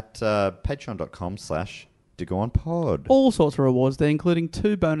to at patreon.com/DigOnPod. All sorts of rewards there, including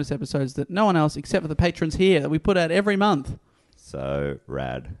 2 bonus episodes that no one else except for the patrons here that we put out every month. So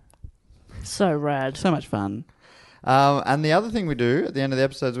rad. So rad. So much fun. And the other thing we do at the end of the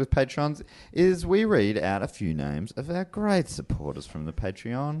episodes with Patrons is we read out a few names of our great supporters from the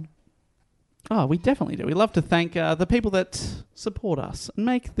Patreon. Oh, we definitely do. We love to thank the people that support us and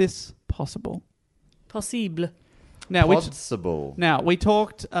make this possible. Possible. Now, we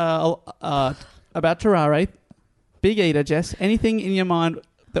talked about Tarrare. Big eater, Jess. Anything in your mind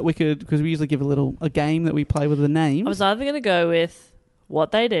that we could, because we usually give a game that we play with the names. I was either going to go with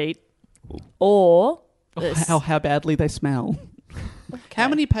what they'd eat or how badly they smell. Okay. How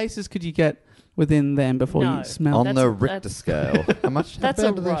many paces could you get within them before you smell? On the Richter scale. How much? That's how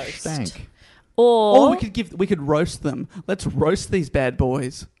a bad do they roast. stank? Or we could roast them. Let's roast these bad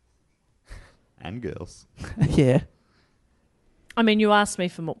boys. And girls. Yeah. I mean, you asked me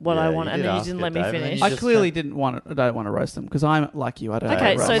for what I want, and then you didn't let me finish. I clearly don't want to roast them because I'm like you. I don't.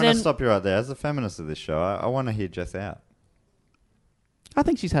 Okay, roast. so I'm then going to stop you right there. As a feminist of this show, I want to hear Jess out. I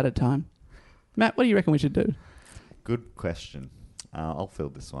think she's had her time. Matt, what do you reckon we should do? Good question. I'll fill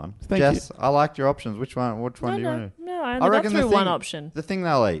this one. Thank Jess, you. I liked your options. Which one do you want to? No, I only got through one option. The thing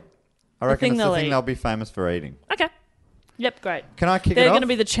they'll eat. I reckon it's the thing they'll be famous for eating. Okay. Yep, great. Can I kick it They're off? going to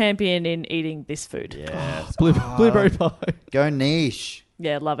be the champion in eating this food. Yeah. Blueberry pie. Go niche.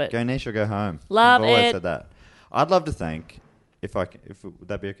 Yeah, love it. Go niche or go home. Love I've always it. said that. I'd love to thank, would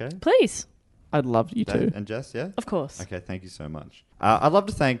that be okay? Please. I'd love you to. And Jess, yeah? Of course. Okay, thank you so much. I'd love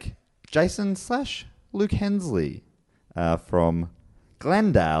to thank Jason/Luke Hensley from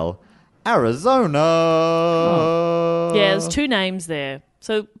Glendale, Arizona. Oh. Yeah, there's 2 names there.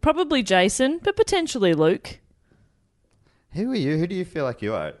 So probably Jason, but potentially Luke. Who are you? Who do you feel like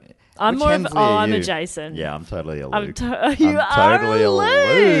you are? I'm Which more of Hensley are I'm a you? Jason. Yeah, I'm totally a Luke. I'm totally a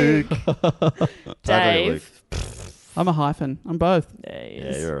Luke. Totally Dave. Luke. I'm a hyphen. I'm both.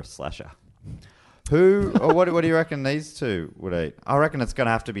 Yeah, you're a slasher. Who or what do you reckon these two would eat? I reckon it's going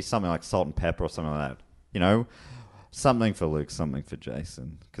to have to be something like salt and pepper or something like that. You know, something for Luke, something for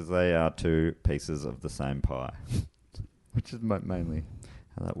Jason, because they are 2 pieces of the same pie, which is mainly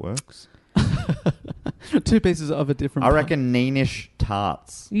how that works. 2 pieces of a different I pie. reckon Neenish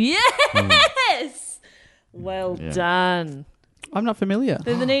tarts. Yes. Well done. I'm not familiar.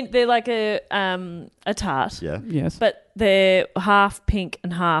 They're like a tart. Yeah. Yes. But they're half pink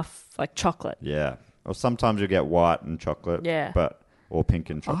and half like chocolate. Yeah. Or sometimes you get white and chocolate. Yeah. Or pink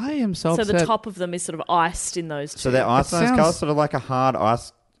and chocolate. I am so So upset. the top of them is sort of iced in those 2. So they're iced in those sounds- colours, sort of like a hard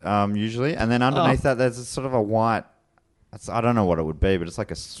ice usually. And then underneath that there's a sort of a white, I don't know what it would be, but it's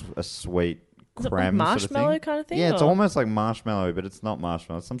like a sweet Is it creme like sort of marshmallow thing. kind of thing? Yeah, it's or- almost like marshmallow, but it's not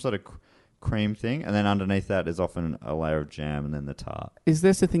marshmallow. It's some sort of cream thing. And then underneath that is often a layer of jam and then the tart. Is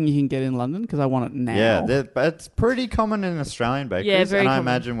this a thing you can get in London? Because I want it now. Yeah, but it's pretty common in Australian bakeries. Yeah, very and I common.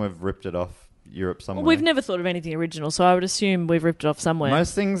 imagine we've ripped it off Europe somewhere. Well, we've never thought of anything original, so I would assume we've ripped it off somewhere.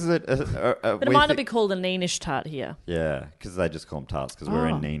 Most things that... but it might not be called a Neenish tart here. Yeah, because they just call them tarts because we're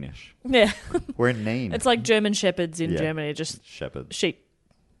in Neenish. Yeah. We're in Neen. It's like German shepherds in Yeah. Germany, just Shepherd. sheep.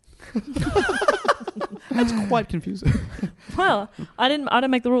 That's quite confusing. Well, I didn't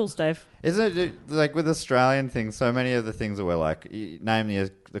make the rules, Dave. Isn't it like with Australian things, so many of the things that we're like, name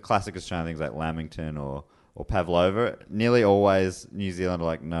the classic Australian things like Lamington or Pavlova, nearly always New Zealand are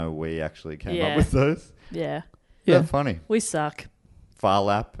like, no, we actually came up with those. Yeah. Yeah. They're funny. We suck.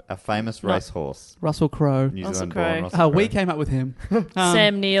 Farlap, a famous racehorse. Russell Crowe. New Russell Zealand born Crowe. Russell Crowe. We came up with him.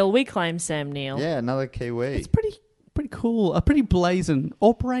 Sam Neill. We claim Sam Neill. Yeah, another Kiwi. It's pretty cool. Pretty blazing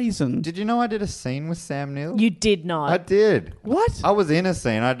or brazen. Did you know I did a scene with Sam Neill? You did not. I did. What? I was in a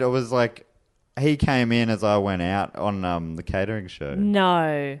scene. I was like, he came in as I went out on the catering show.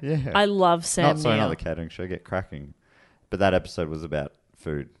 No. Yeah. I love Sam Sorry, Neill. not the catering show. Get cracking. But that episode was about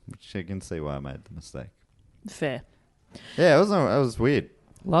food, which you can see why I made the mistake. Fair. Yeah, it was weird.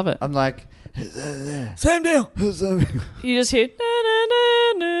 Love it. I'm like, Sam Neill. You just hear... "Na, na,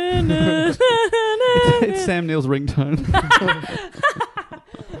 na, na, na, It's Sam Neill's ringtone.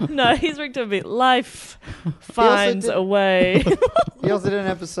 No, he's rigged a bit. Life finds did- a way. he also did an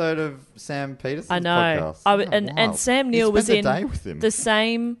episode of Sam Peterson's I know. podcast. And Wild. Sam You Neill was spent in a day with him. the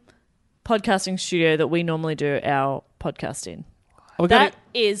same podcasting studio that we normally do our podcast in. We've That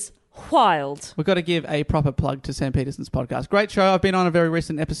is wild. got to give a proper plug to Sam Peterson's podcast. Great show. I've been on a very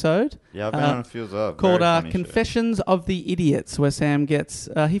recent episode. Yeah, I've been on a few as well. Called Very funny show. Confessions of the Idiots, where Sam gets...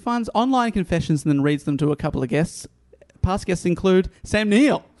 he finds online confessions and then reads them to a couple of guests. Past guests include Sam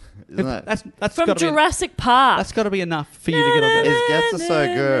Neill. Isn't that? That's From gotta Jurassic Park. That's got to be enough for you to get on there. His guests are so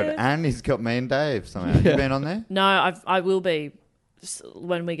good, and he's got me and Dave somehow. You been on there? No, I will be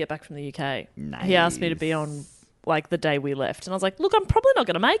when we get back from the UK. He asked me to be on like the day we left, and I was like, "Look, I'm probably not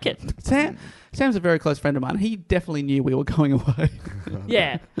going to make it." Sam's a very close friend of mine. He definitely knew we were going away.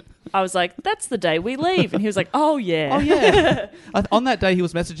 Yeah. I was like, "That's the day we leave," and he was like, "Oh yeah, Oh yeah. On that day, he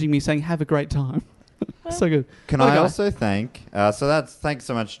was messaging me saying, "Have a great time." So good. Can What a I guy. also thank? Thanks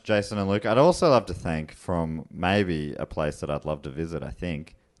so much, Jason and Luke. I'd also love to thank from maybe a place that I'd love to visit. I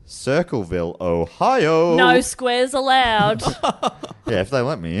think Circleville, Ohio. no squares allowed." Yeah, if they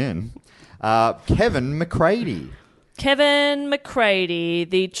let me in. Kevin McCready. Kevin McCready,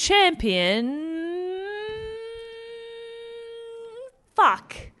 the champion.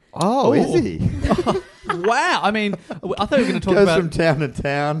 Fuck. Oh, is he? Wow. I mean, I thought we were going to talk Goes about. from town to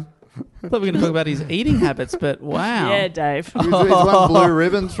town. I thought we were going to talk about his eating habits, but wow. Yeah, Dave. He's won blue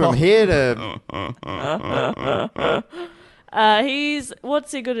ribbons from here to.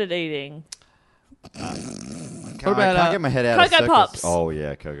 What's he good at eating? I about, can't get my head out Cocoa of circles. Pops. Oh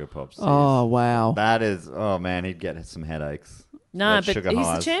yeah, Cocoa Pops. Oh wow. That is. Oh man, he'd get some headaches. No, That but sugar he's the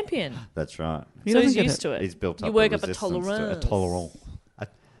highs. champion. That's right. He So doesn't he's get used it. to it. He's built up. You work a up a resistance to tolerance.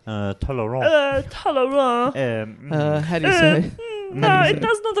 tolerant. Tolerant. Tolerant. How do you say? No, it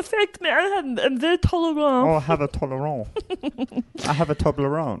does not affect me. I'm very tolerant. I have a tolerant. I have a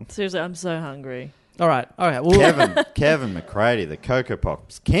tolerant. Seriously, I'm so hungry. All right. Well, Kevin McCready, the Cocoa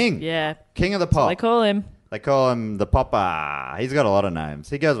Pops King. Yeah. King of the That's what pop. they call him. They call him the Popper. He's got a lot of names.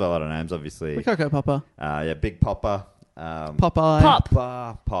 He goes by a lot of names, obviously. the Cocoa Popper. Yeah, Big Popper. Popeye. Pop.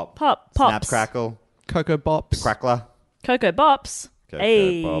 Pop. Pop. Snap Pops. Crackle. Cocoa Bops. Crackler. Cocoa Bops. Cocoa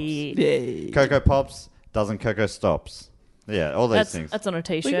Hey. Pops. Yeah. Cocoa Pops. Doesn't Cocoa Stops. Yeah, all these things. That's on a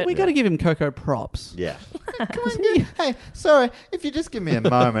t-shirt. We got to give him Cocoa props. Yeah. Come on, hey, sorry. If you just give me a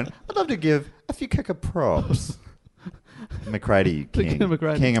moment, I'd love to give a few Cocoa props. McCready, king.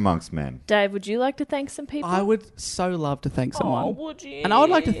 McCready. King amongst men. Dave, would you like to thank some people? I would so love to thank someone. Oh, would you? And I would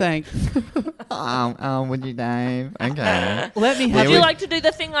like to thank. Would you, Dave? Okay. Let me Would have. you like to do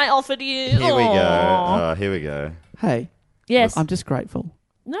the thing I offered you? Here we go. Aw. Here we go. Hey, Yes. I'm just grateful.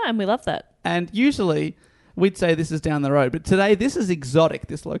 No, and we love that. And usually we'd say this is down the road, but today this is exotic.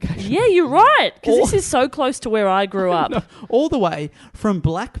 This location. Yeah, you're right. Because this is so close to where I grew up. No, all the way from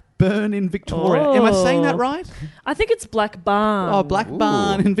Blackburn in Victoria. Am I saying that right? I think it's Black Barn. Oh,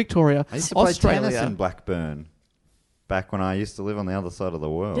 Blackburn in Victoria, I used to play tennis Australia. in Blackburn back when I used to live on the other side of the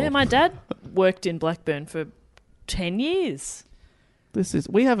world. Yeah, my dad worked in Blackburn for 10 years.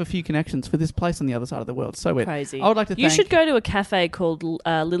 We have a few connections for this place on the other side of the world. So weird. Crazy. I would like to You thank. should go to a cafe called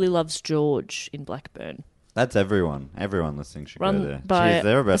Lily Loves George in Blackburn. That's everyone. Everyone listening should go Run there. by Jeez,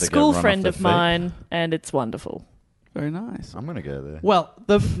 they're about a to get school run off friend their of feet. mine, and it's wonderful. Very nice. I'm going to go there. Well,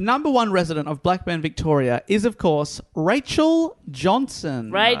 the number one resident of Blackburn, Victoria, is of course Rachel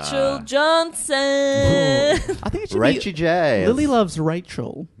Johnson. Rachel Johnson. I think it should Rachel be J. Lily loves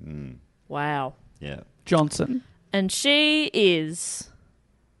Rachel Wow. Yeah. Johnson. And she is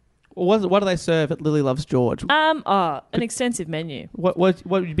What do they serve at Lily Loves George? an extensive menu. What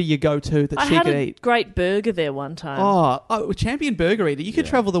would be your go-to that I she had could a eat? great burger there one time. Oh, champion burger eater. You could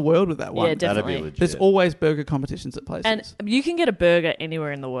travel the world with that one. Yeah, That'd definitely. be legit. There's always burger competitions at places. And you can get a burger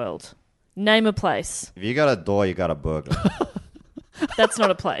anywhere in the world. Name a place. If you got a door, you got a burger. That's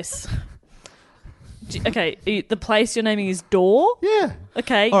not a place. Okay, the place you're naming is Door? Yeah.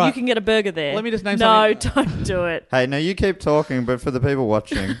 Okay, All right. you can get a burger there. Let me just name No, something. don't do it. Hey, no, you keep talking, but for the people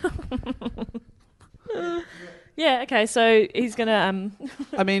watching, Yeah, okay, so he's going to...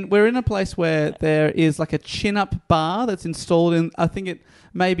 I mean, we're in a place where there is like a chin-up bar that's installed in. I think it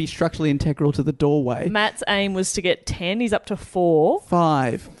may be structurally integral to the doorway. Matt's aim was to get 10. He's up to 4.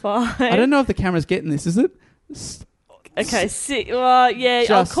 5. 5. I don't know if the camera's getting this. Is it? Okay, 6. Well, yeah, I'll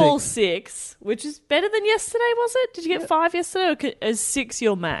Just call 6. 6, which is better than yesterday, was it? Did you get 5 yesterday, or is 6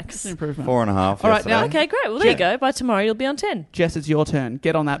 your max? Improvement. 4.5. All right, now- Okay, great. Well, there you go. By tomorrow, you'll be on 10. Jess, it's your turn.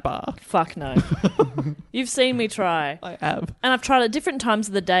 Get on that bar. Fuck no. You've seen me try. I have. And I've tried at different times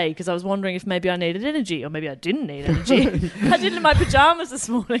of the day because I was wondering if maybe I needed energy or maybe I didn't need energy. I did it in my pajamas this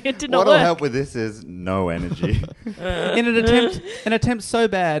morning. It did not What'll work. help with this is no energy. In an attempt so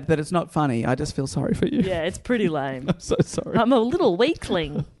bad that it's not funny. I just feel sorry for you. Yeah, it's pretty lame. I'm so sorry. I'm a little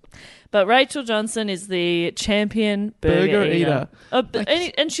weakling. But Rachel Johnson is the champion burger eater.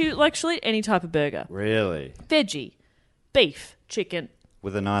 And she'll eat any type of burger. Really? Veggie, beef, chicken,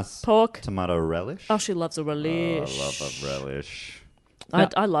 With a nice pork. tomato relish? Oh, she loves a relish. I love a relish.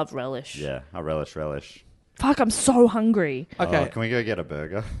 I love relish. Yeah, I relish. Fuck, I'm so hungry. Okay, Oh, can we go get a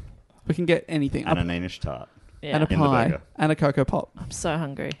burger? we can get anything. And an Enish tart. Yeah. and a In the pie burger. and a Cocoa Pop. I'm so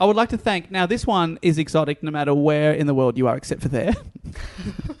hungry. I would like to thank... Now, this one is exotic no matter where in the world you are, except for there.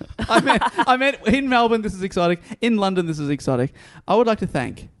 I meant in Melbourne, this is exotic. In London, this is exotic. I would like to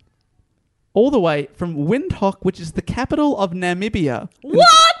thank all the way from Windhoek, which is the capital of Namibia. What?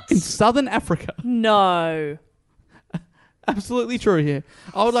 In southern Africa. No. Absolutely true here.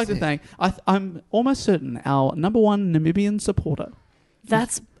 I would like to thank... I'm almost certain our number one Namibian supporter.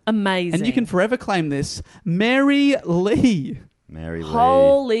 That's amazing. And you can forever claim this. Mary Lee. Mary Lee.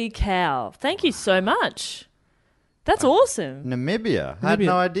 Holy cow. Thank you so much. That's awesome. Namibia. I had Namibia.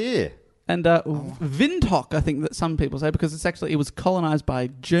 no idea. And Windhoek, I think that some people say, because it was colonized by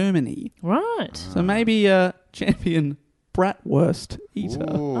Germany. Right. So maybe champion bratwurst eater.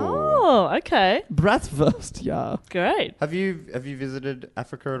 Ooh. Oh, okay. Bratwurst, yeah. Great. Have you visited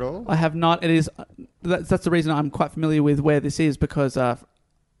Africa at all? I have not. It is that's the reason I'm quite familiar with where this is, because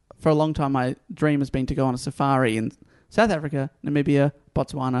for a long time my dream has been to go on a safari in South Africa, Namibia,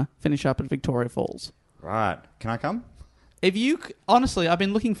 Botswana, finish up at Victoria Falls. Right. Can I come? If you honestly, I've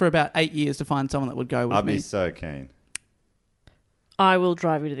been looking for about 8 years to find someone that would go with I'd me. be so keen. I will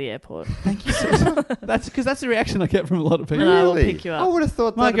drive you to the airport. Thank you. That's because that's the reaction I get from a lot of people. And I will Really? pick you up. I would have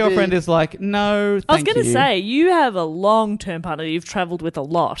thought My that'd girlfriend be... is like, no, thank I was going to you. say, you have a long-term partner you've travelled with a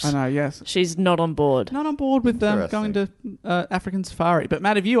lot. I know, yes. She's not on board. Not on board with going to African safari. But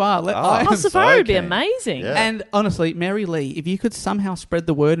Matt, if you are, I Oh, am safari would be keen. amazing. Yeah. And honestly, Mary Lee, if you could somehow spread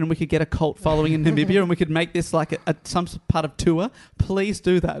the word and we could get a cult following in Namibia and we could make this like some part of tour, please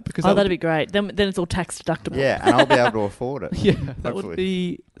do that. Because Oh, that'd be great. Then it's all tax deductible. Yeah, and I'll be able to afford it. yeah, that Hopefully. would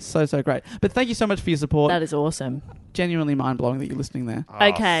be so great. But thank you so much for your support. That is awesome. Genuinely mind blowing that you're listening there. Oh,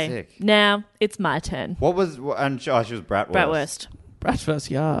 Okay, sick. now it's my turn. What was... And she was bratwurst. Bratwurst. Bratwurst,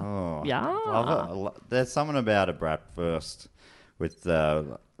 yeah. Oh, Yeah. love it. There's something about a bratwurst with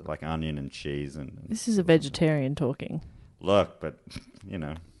like onion and cheese and This is a vegetarian talking. look, but you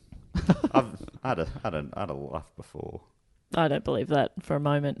know, I've had a life before. I don't believe that for a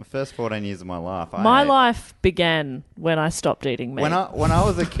moment. The first 14 years of my life. My life began when I stopped eating meat. When I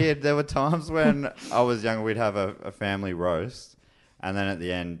was a kid, there were times when I was younger, we'd have a family roast. And then at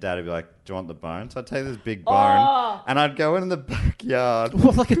the end, Dad would be like, do you want the bone? So I'd take this big bone and I'd go in the backyard.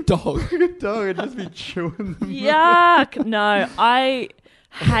 What, like a dog? Like a dog and just be chewing them. Yuck! No, I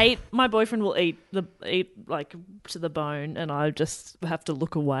hate. My boyfriend will eat like to the bone, and I just have to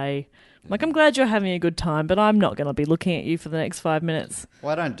look away. Like, I'm glad you're having a good time, but I'm not going to be looking at you for the next 5 minutes.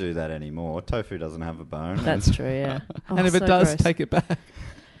 Well, I don't do that anymore. Tofu doesn't have a bone. That's true. Yeah. Oh, And if it so does, gross. take it back.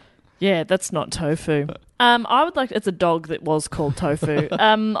 Yeah, that's not tofu. I would like. It's a dog that was called Tofu.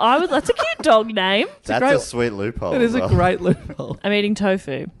 That's a cute dog name. That's great- a sweet loophole. It is as a well. great loophole. I'm eating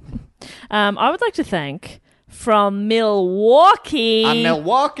tofu. I would like to thank from Milwaukee. I'm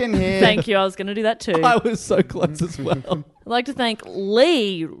Milwaukee here. Thank you. I was going to do that too. I was so close as well. I'd like to thank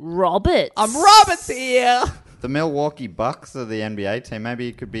Lee Roberts. I'm Roberts here. The Milwaukee Bucks are the NBA team. Maybe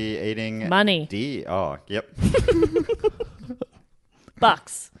you could be eating Money. deer. Oh, yep.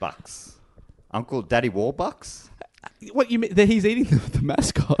 Bucks. Bucks. Uncle Daddy Warbucks? What you mean that he's eating the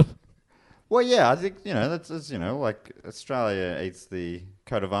mascot? Well, yeah, I think, that's like Australia eats the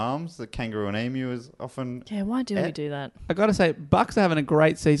coat of arms. The kangaroo and emu is often... Yeah, why do we do that? I got to say, Bucks are having a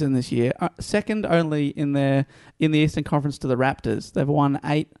great season this year. Second only in the Eastern Conference to the Raptors. They've won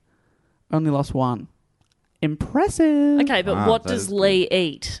 8, only lost 1. Impressive. Okay, but Wow, what that does is Lee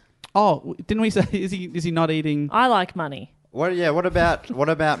eat? Oh, didn't we say is he not eating? I like money. What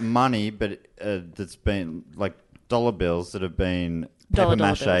about money, but that's been like dollar bills that have been Dollar paper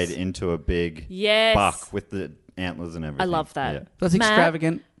mache'd bills. into a big Yes. buck with the antlers and everything. I love that. Yeah. That's Matt,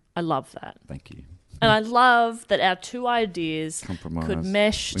 extravagant. I love that. Thank you. And I love that our two ideas Compromise. could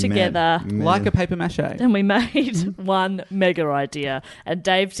mesh We together. Like a paper mache. And we made one mega idea. And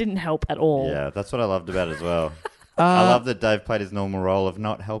Dave didn't help at all. Yeah, that's what I loved about it as well. I love that Dave played his normal role of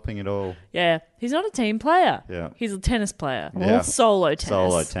not helping at all. Yeah. He's not a team player. Yeah. He's a tennis player. Yeah. Solo tennis.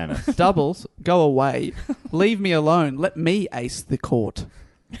 Solo tennis. Doubles, go away. Leave me alone. Let me ace the court.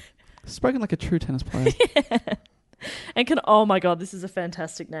 Spoken like a true tennis player. And oh my God, this is a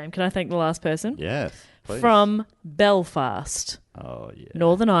fantastic name. Can I thank the last person? Yes, please. From Belfast, Oh, yeah.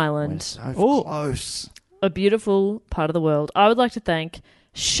 Northern We're Ireland. so Oh. close. A beautiful part of the world. I would like to thank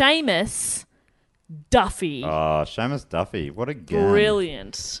Seamus Duffy. Oh, Seamus Duffy. What a gun.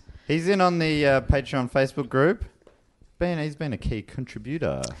 Brilliant. He's in on the Patreon Facebook group. He's been a key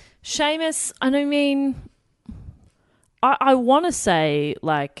contributor. Seamus, and I mean, I want to say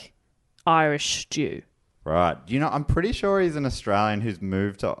like Irish stew. Right. I'm pretty sure he's an Australian who's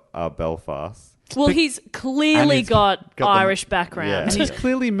moved to Belfast. Well, he's clearly he's got got the- Irish background. Yeah. And he's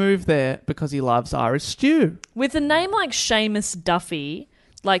clearly moved there because he loves Irish stew. With a name like Seamus Duffy,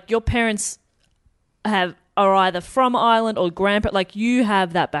 like your parents are either from Ireland or grandpa, like you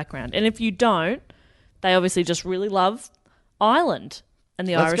have that background. And if you don't, they obviously just really love Ireland and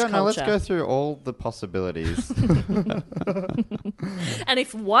the Irish culture. Let's go through all the possibilities. And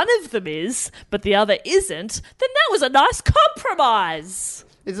if one of them is, but the other isn't, then that was a nice compromise.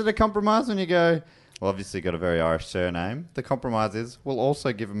 Is it a compromise when you go, well, obviously got a very Irish surname. The compromise is we'll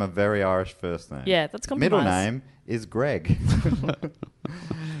also give him a very Irish first name. Yeah, that's compromise. Middle name is Greg.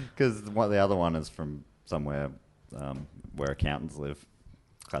 Because the other one is from somewhere where accountants live.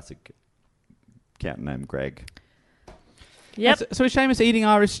 Classic accountant name Greg. Yep, So is Seamus eating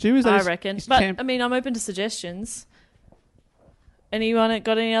Irish stew? Is that I his- reckon. his But, champ- I mean, I'm open to suggestions. Anyone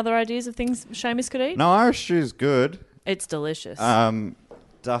got any other ideas of things Seamus could eat? No, Irish stew's good. It's delicious.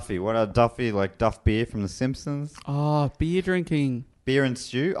 Duffy. What are Duffy? Like Duff beer from The Simpsons? Oh, beer drinking. Beer and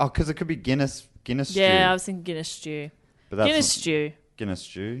stew? Oh, because it could be Guinness stew. yeah, I was thinking Guinness stew. But that's Guinness not- stew. Guinness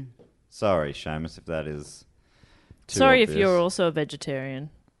stew. Sorry, Seamus, if that is too Sorry if obvious. you're also a vegetarian.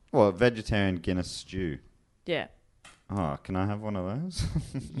 Well, vegetarian Guinness stew. Yeah. Oh, can I have one of those?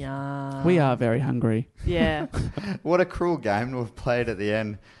 Yeah. We are very hungry. Yeah. What a cruel game to have played at the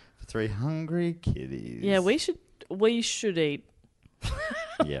end for three hungry kitties. Yeah, we should eat.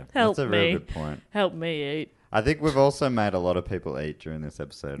 Yeah, Help that's a very me. good point. Help me eat. I think we've also made a lot of people eat during this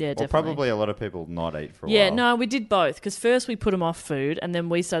episode. Yeah, Or definitely. probably a lot of people not eat for a Yeah, while. no, we did both. Because first we put them off food, and then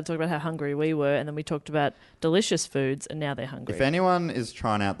we started talking about how hungry we were, and then we talked about delicious foods, and now they're hungry. If anyone is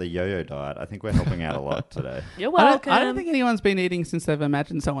trying out the yo-yo diet, I think we're helping out a lot today. You're I welcome. don't think anyone's been eating since they've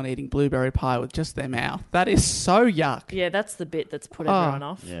imagined someone eating blueberry pie with just their mouth. That is so yuck. Yeah, that's the bit that's put everyone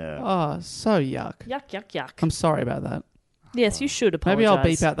off. Yeah. Oh, so yuck. Yuck, yuck, yuck. I'm sorry about that. Yes, you should apologise. Maybe I'll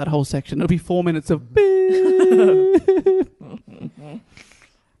beep out that whole section. It'll be 4 minutes of beep.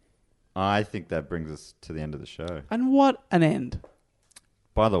 I think that brings us to the end of the show. And what an end.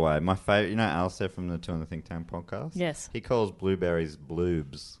 By the way, my favourite, you know Alistair from the Two in the Think Tank podcast? Yes. He calls blueberries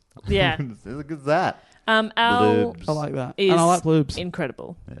bloobs. Yeah. How good is that? Al Bloobs. I like that. is And I like bloobs.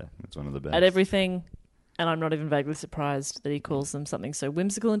 incredible Yeah, it's one of the best. at everything, and I'm not even vaguely surprised that he calls them something so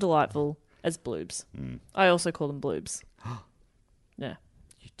whimsical and delightful as bloobs. I also call them bloobs. Yeah.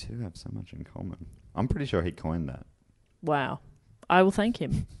 You two have so much in common. I'm pretty sure he coined that. Wow. I will thank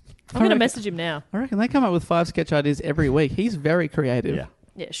him. I'm going to message him now. I reckon they come up with 5 sketch ideas every week. He's very creative. Yeah.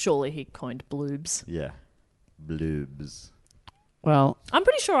 Yeah, surely he coined bloobs. Yeah. Bloobs. Well, I'm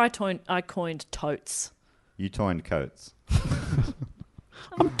pretty sure I coined totes. You coined coats.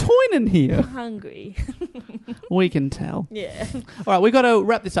 I'm toying here. Hungry. We can tell. Yeah. All right, we've got to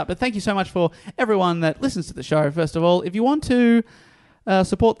wrap this up. But thank you so much for everyone that listens to the show, first of all. If you want to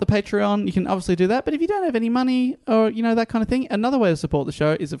support the Patreon, you can obviously do that. But if you don't have any money or, you know, that kind of thing, another way to support the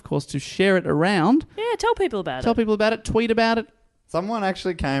show is, of course, to share it around. Yeah, tell people about Tell it. people about it. Tweet about it. Someone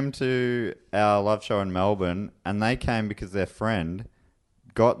actually came to our live show in Melbourne, and they came because their friend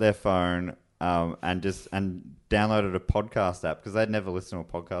got their phone and downloaded a podcast app because they'd never listened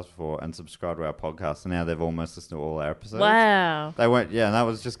to a podcast before and subscribed to our podcast, and now they've almost listened to all our episodes. Wow. They went, yeah, and that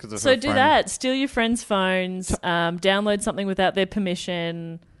was just because of So her do friend. that. Steal your friends' phones. Download something without their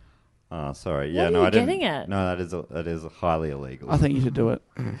permission. Oh, sorry. Yeah, What are no, you I didn't. getting at? No, that is highly illegal. I think you should do it.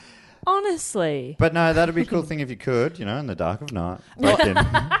 Honestly. But no, that'd be a cool thing if you could, you know, in the dark of night. Locked in.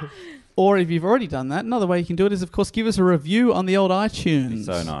 Or if you've already done that, another way you can do it is, of course, give us a review on the old iTunes.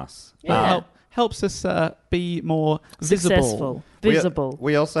 So nice. Yeah. Helps us be more visible. Successful. Visible.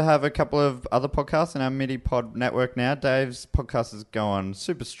 We also have a couple of other podcasts in our MIDI pod network now. Dave's podcast is going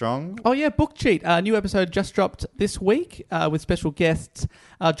super strong. Oh, yeah, Book Cheat. A new episode just dropped this week with special guests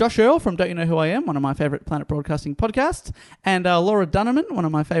Josh Earl from Don't You Know Who I Am, one of my favourite Planet Broadcasting podcasts, and Laura Dunneman, one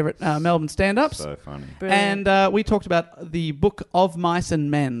of my favourite Melbourne stand-ups. So funny. Brilliant. And we talked about the book Of Mice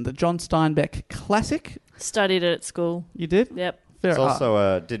and Men, the John Steinbeck classic. Studied it at school. You did? Yep. Fair. It's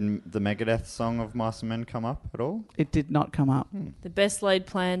also, didn't the Megadeth song of Mice and Men come up at all? It did not come up. The best laid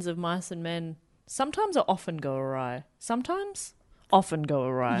plans of mice and men sometimes or often go awry. Sometimes often go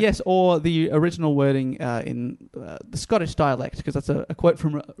awry. Yes, or the original wording in the Scottish dialect, because that's a quote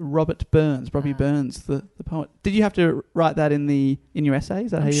from Robbie Burns, the poet. Did you have to write that in your essay?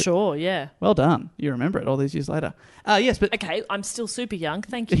 Is that how I'm you... sure, yeah. Well done. You remember it all these years later. Yes, but... Okay, I'm still super young.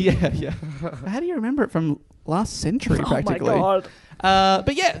 Thank you. Yeah. How do you remember it from last century, practically? Oh, my God.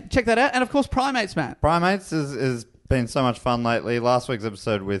 But yeah, check that out. And, of course, Primates, Matt. Primates has been so much fun lately. Last week's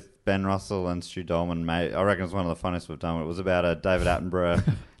episode with Ben Russell and Stu Dolman, mate, I reckon it's one of the funnest we've done. It was about a David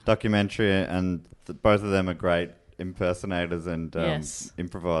Attenborough documentary, and both of them are great impersonators and Yes.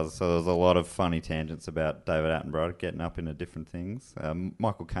 improvisers. So there was a lot of funny tangents about David Attenborough getting up into different things.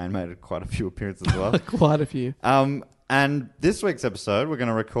 Michael Caine made quite a few appearances as well. Quite a few. And this week's episode, we're going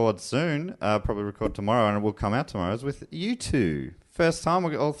to record soon, probably record tomorrow, and it will come out tomorrow, is with you two. First time,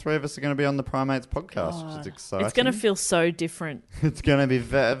 all three of us are going to be on the Primates podcast, which is exciting. It's going to feel so different It's going to be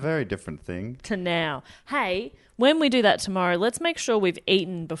a very different thing. to now. Hey, when we do that tomorrow, let's make sure we've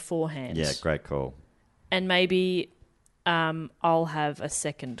eaten beforehand. Yeah, great call. And maybe I'll have a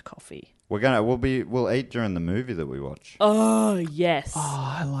second coffee. We'll eat during the movie that we watch. Oh, yes.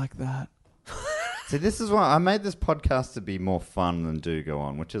 Oh, I like that. See, this is why I made this podcast to be more fun than Do Go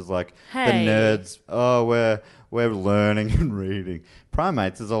On, which is like Hey. the nerds. Oh, we're learning and reading.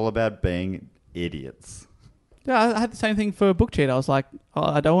 Primates is all about being idiots. Yeah, I had the same thing for Book Cheat. I was like,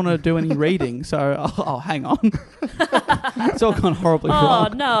 I don't want to do any reading, so hang on. It's all gone horribly Oh, Uh-huh.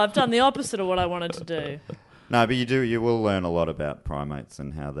 wrong. no, I've done the opposite of what I wanted to do. No, but you will learn a lot about primates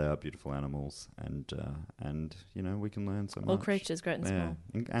and how they are beautiful animals, and we can learn so much. All creatures, great and Yeah,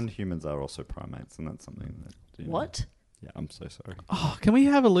 small. and humans are also primates, and that's something that. What? Yeah, I'm so sorry. Oh, can we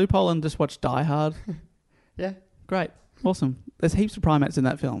have a loophole and just watch Die Hard? Yeah. Great. Awesome. There's heaps of primates in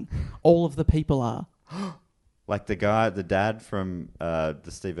that film. All of the people are. Like the dad from the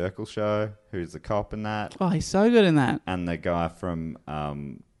Steve Urkel show, who's the cop in that, Oh, he's so good in that. and the guy from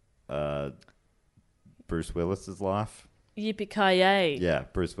Bruce Willis's life. Yippee-ki-yay, Yeah,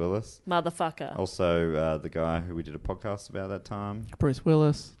 Bruce Willis. motherfucker. Also, the guy who we did a podcast about that time, Bruce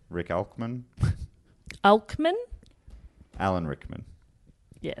Willis. Rick Alkman. Alkman? Alan Rickman.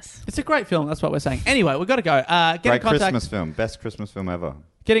 Yes. It's a great film. That's what we're saying. Anyway, we've got to go. Get in Great contact. Christmas film. Best Christmas film ever.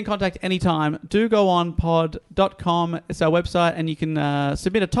 Get in contact anytime. dogoonpod.com. It's our website, and you can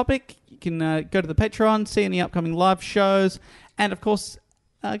submit a topic. You can go to the Patreon, see any upcoming live shows, and of course,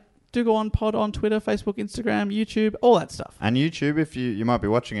 Do Go On Pod on Twitter, Facebook, Instagram, YouTube, all that stuff. And YouTube, if you might be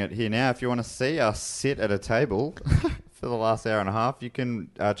watching it here now, if you want to see us sit at a table for the last hour and a half, you can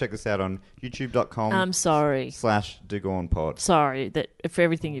check this out on youtube.com. I'm sorry. /DoGoOnPod. Sorry for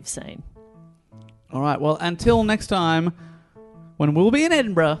everything you've seen. All right. Well, until next time, when we'll be in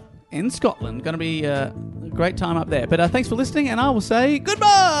Edinburgh, in Scotland, going to be a great time up there. But thanks for listening, and I will say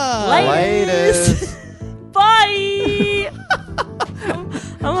goodbye. Laters. Bye.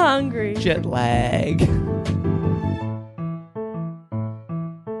 I'm hungry. Jet lag.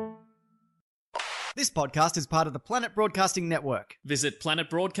 This podcast is part of the Planet Broadcasting Network. Visit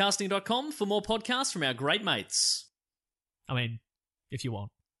planetbroadcasting.com for more podcasts from our great mates. I mean, if you want.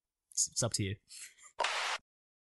 It's up to you.